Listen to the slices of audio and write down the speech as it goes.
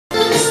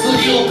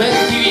Radio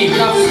VELI TV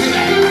в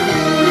Сливен.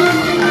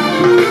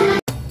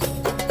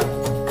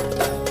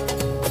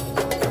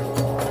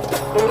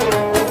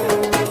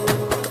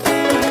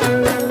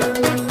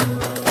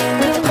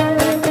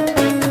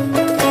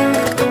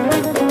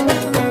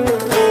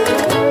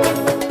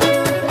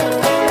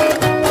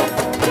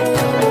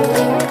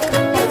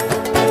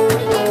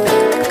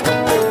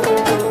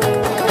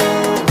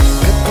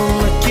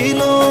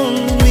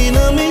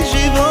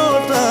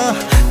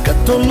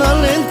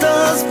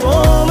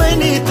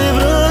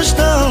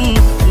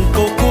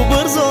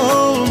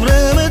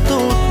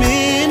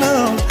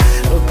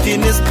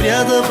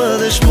 Да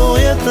бъдеш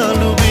моята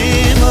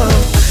любима.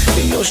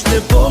 И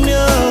още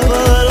помня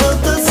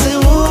първата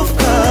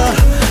целувка,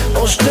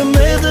 още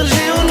ме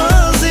държи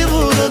онази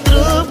вода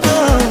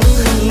тръпка.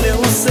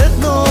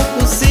 Неусетно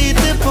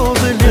косите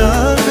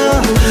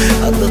побеляха,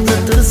 а да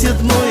те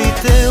търсят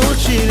моите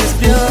очи не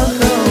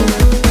спяха.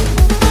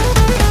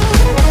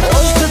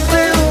 Още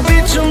те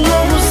обичам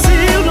много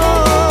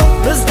силно,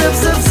 без теб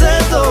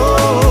сърцето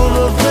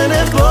в мен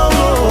е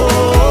пълно.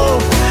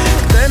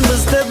 Ден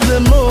без теб не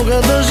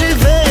мога да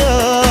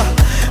живея,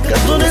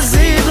 като не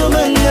си до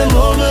мен не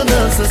мога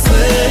да се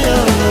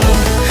смея.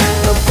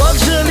 Да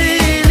плача ли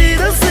или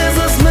да се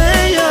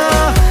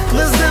засмея,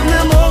 без теб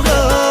не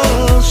мога,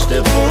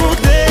 ще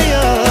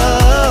полудея.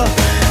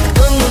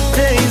 Тъмно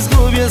те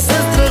изгубя, се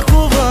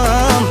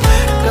страхувам,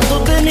 като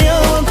те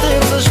нямам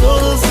теб, защо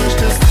да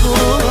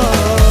съществувам.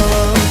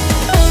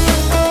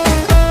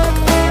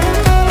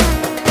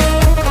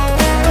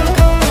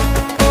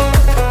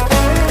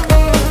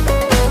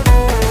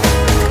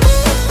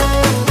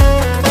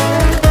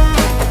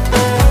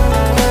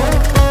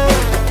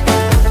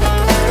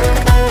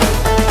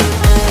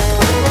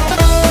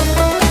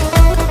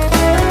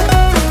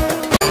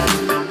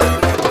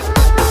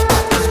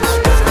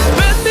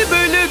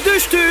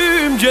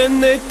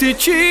 Cennet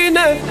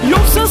içine,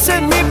 yoksa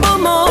sen mi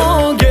bana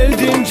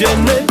geldin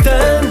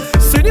cennetten?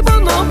 Seni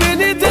bana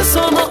beni de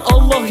sana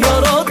Allah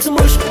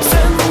yaratmış.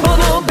 Sen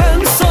bana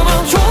ben sana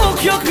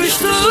çok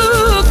yakıştık.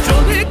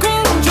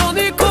 Canikom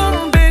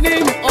canikom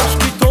benim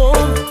aşk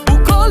giton,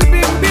 bu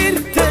kalbim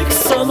bir tek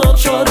sana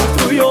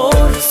çarpıyor.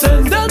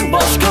 Senden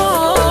başka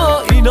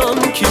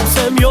inan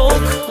kimsem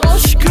yok,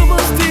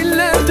 aşkımız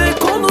dillerde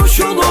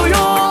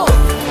konuşuluyor.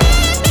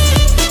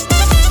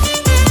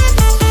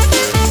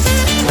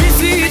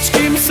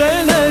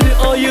 Kimseler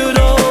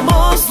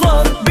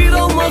ayıramazlar, bir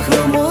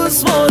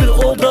Allah'ımız var,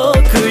 o da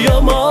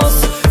kıyamaz.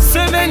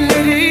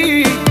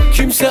 Sevenleri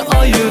kimse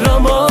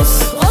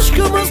ayıramaz,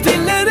 aşkımız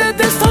dillere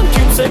destan,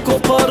 kimse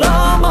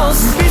koparamaz.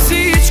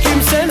 Bizi hiç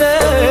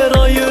kimseler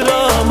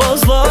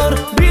ayıramazlar,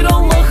 bir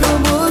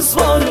Allah'ımız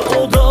var,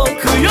 o da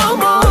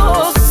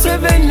kıyamaz.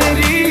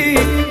 Sevenleri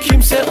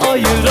kimse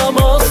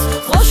ayıramaz,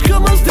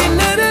 aşkımız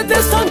dillere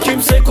destan,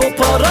 kimse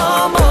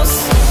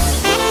koparamaz.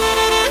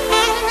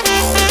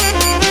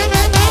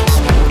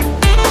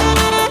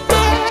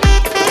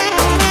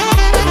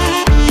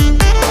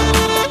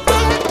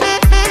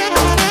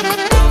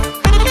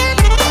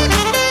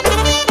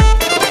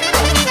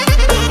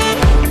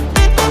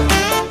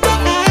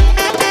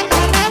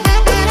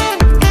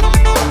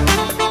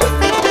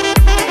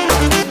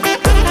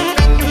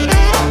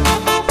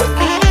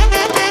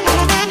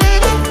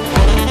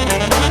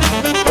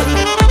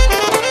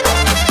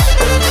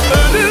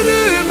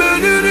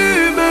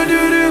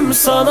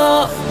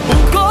 Sana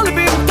bu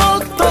kalbim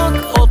tak tak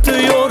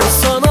atıyor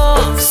sana.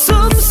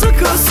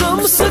 Sımsıkı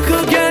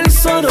sımsıkı gel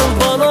sarıl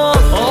bana.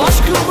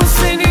 Aşkımız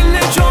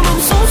seninle canım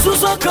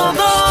sonsuza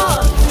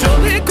kadar.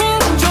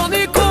 Canikom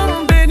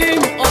canikom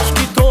benim aşk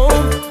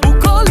giton, bu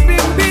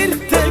kalbim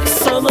bir tek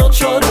sana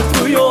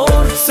çarpıyor.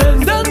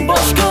 Senden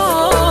başka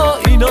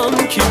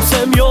inan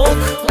kimsem yok,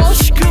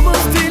 aşkımız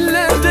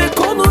dillerde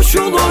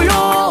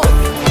konuşuluyor.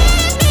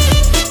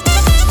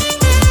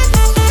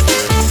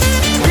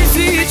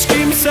 Bizi hiç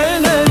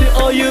kimseler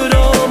ayır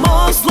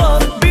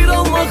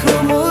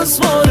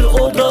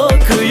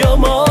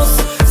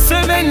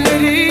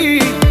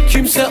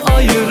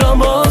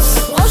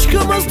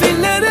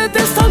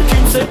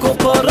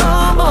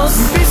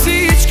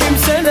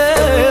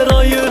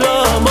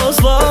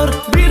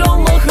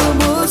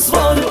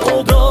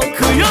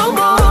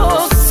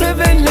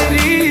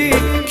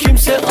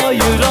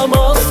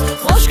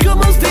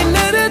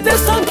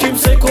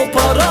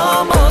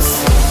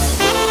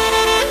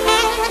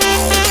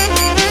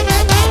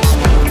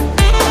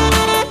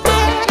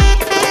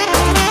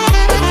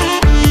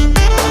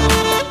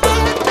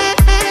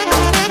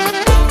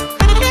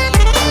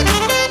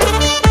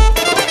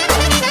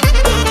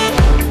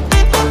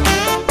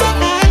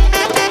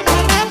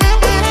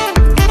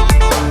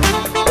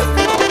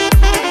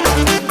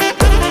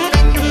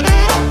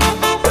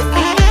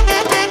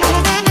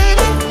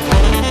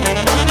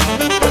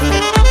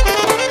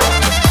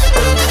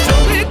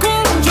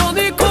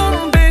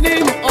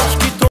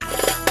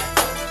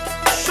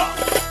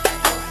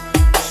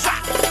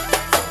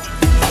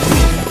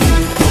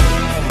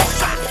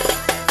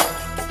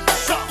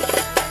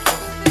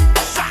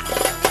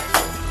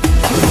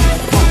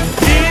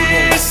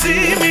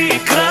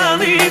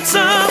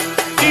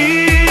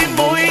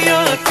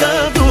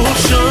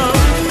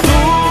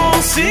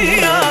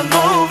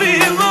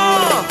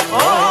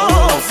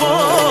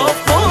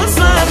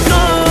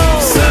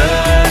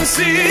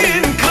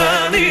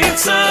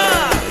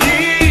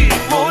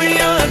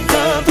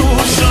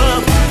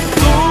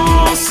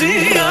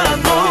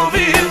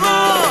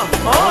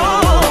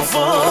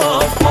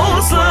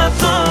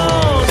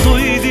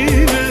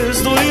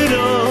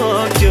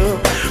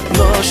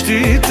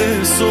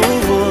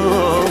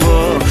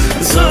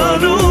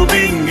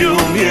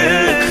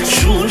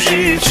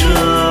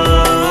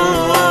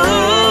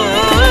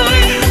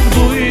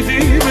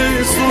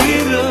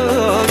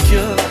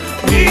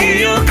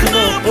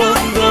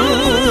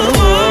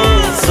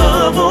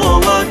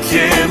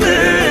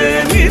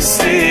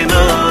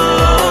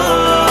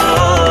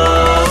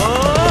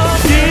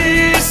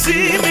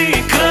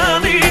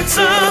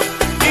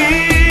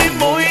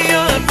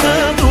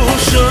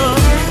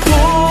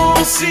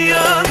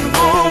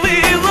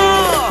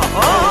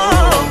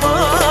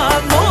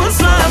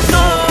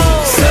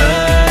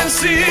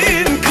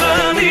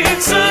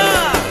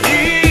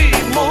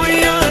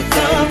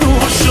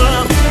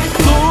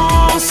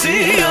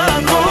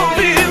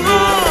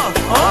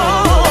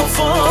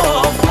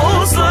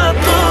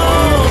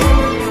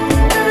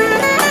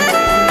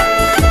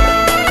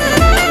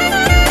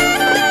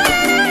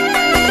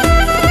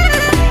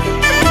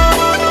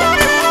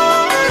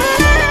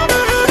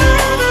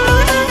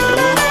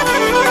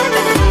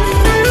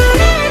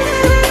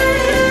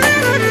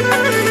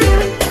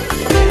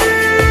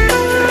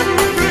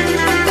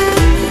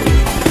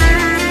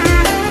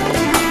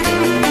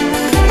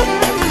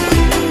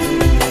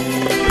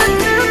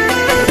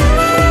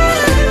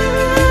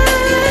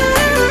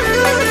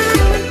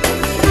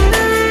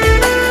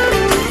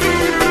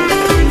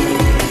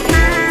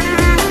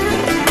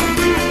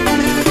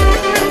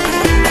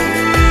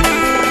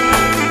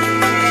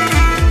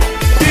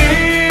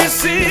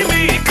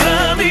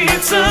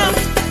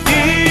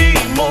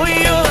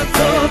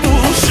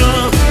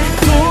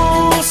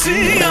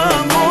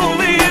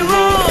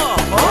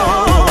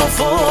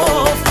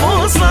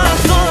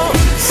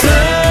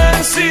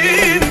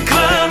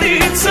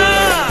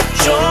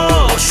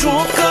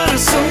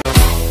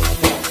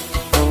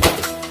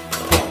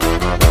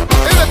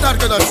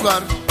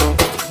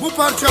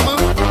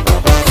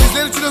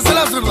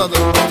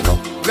hazırladım.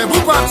 Ve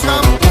bu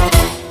parçam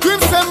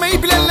tüm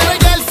sevmeyi bilenlere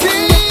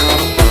gelsin.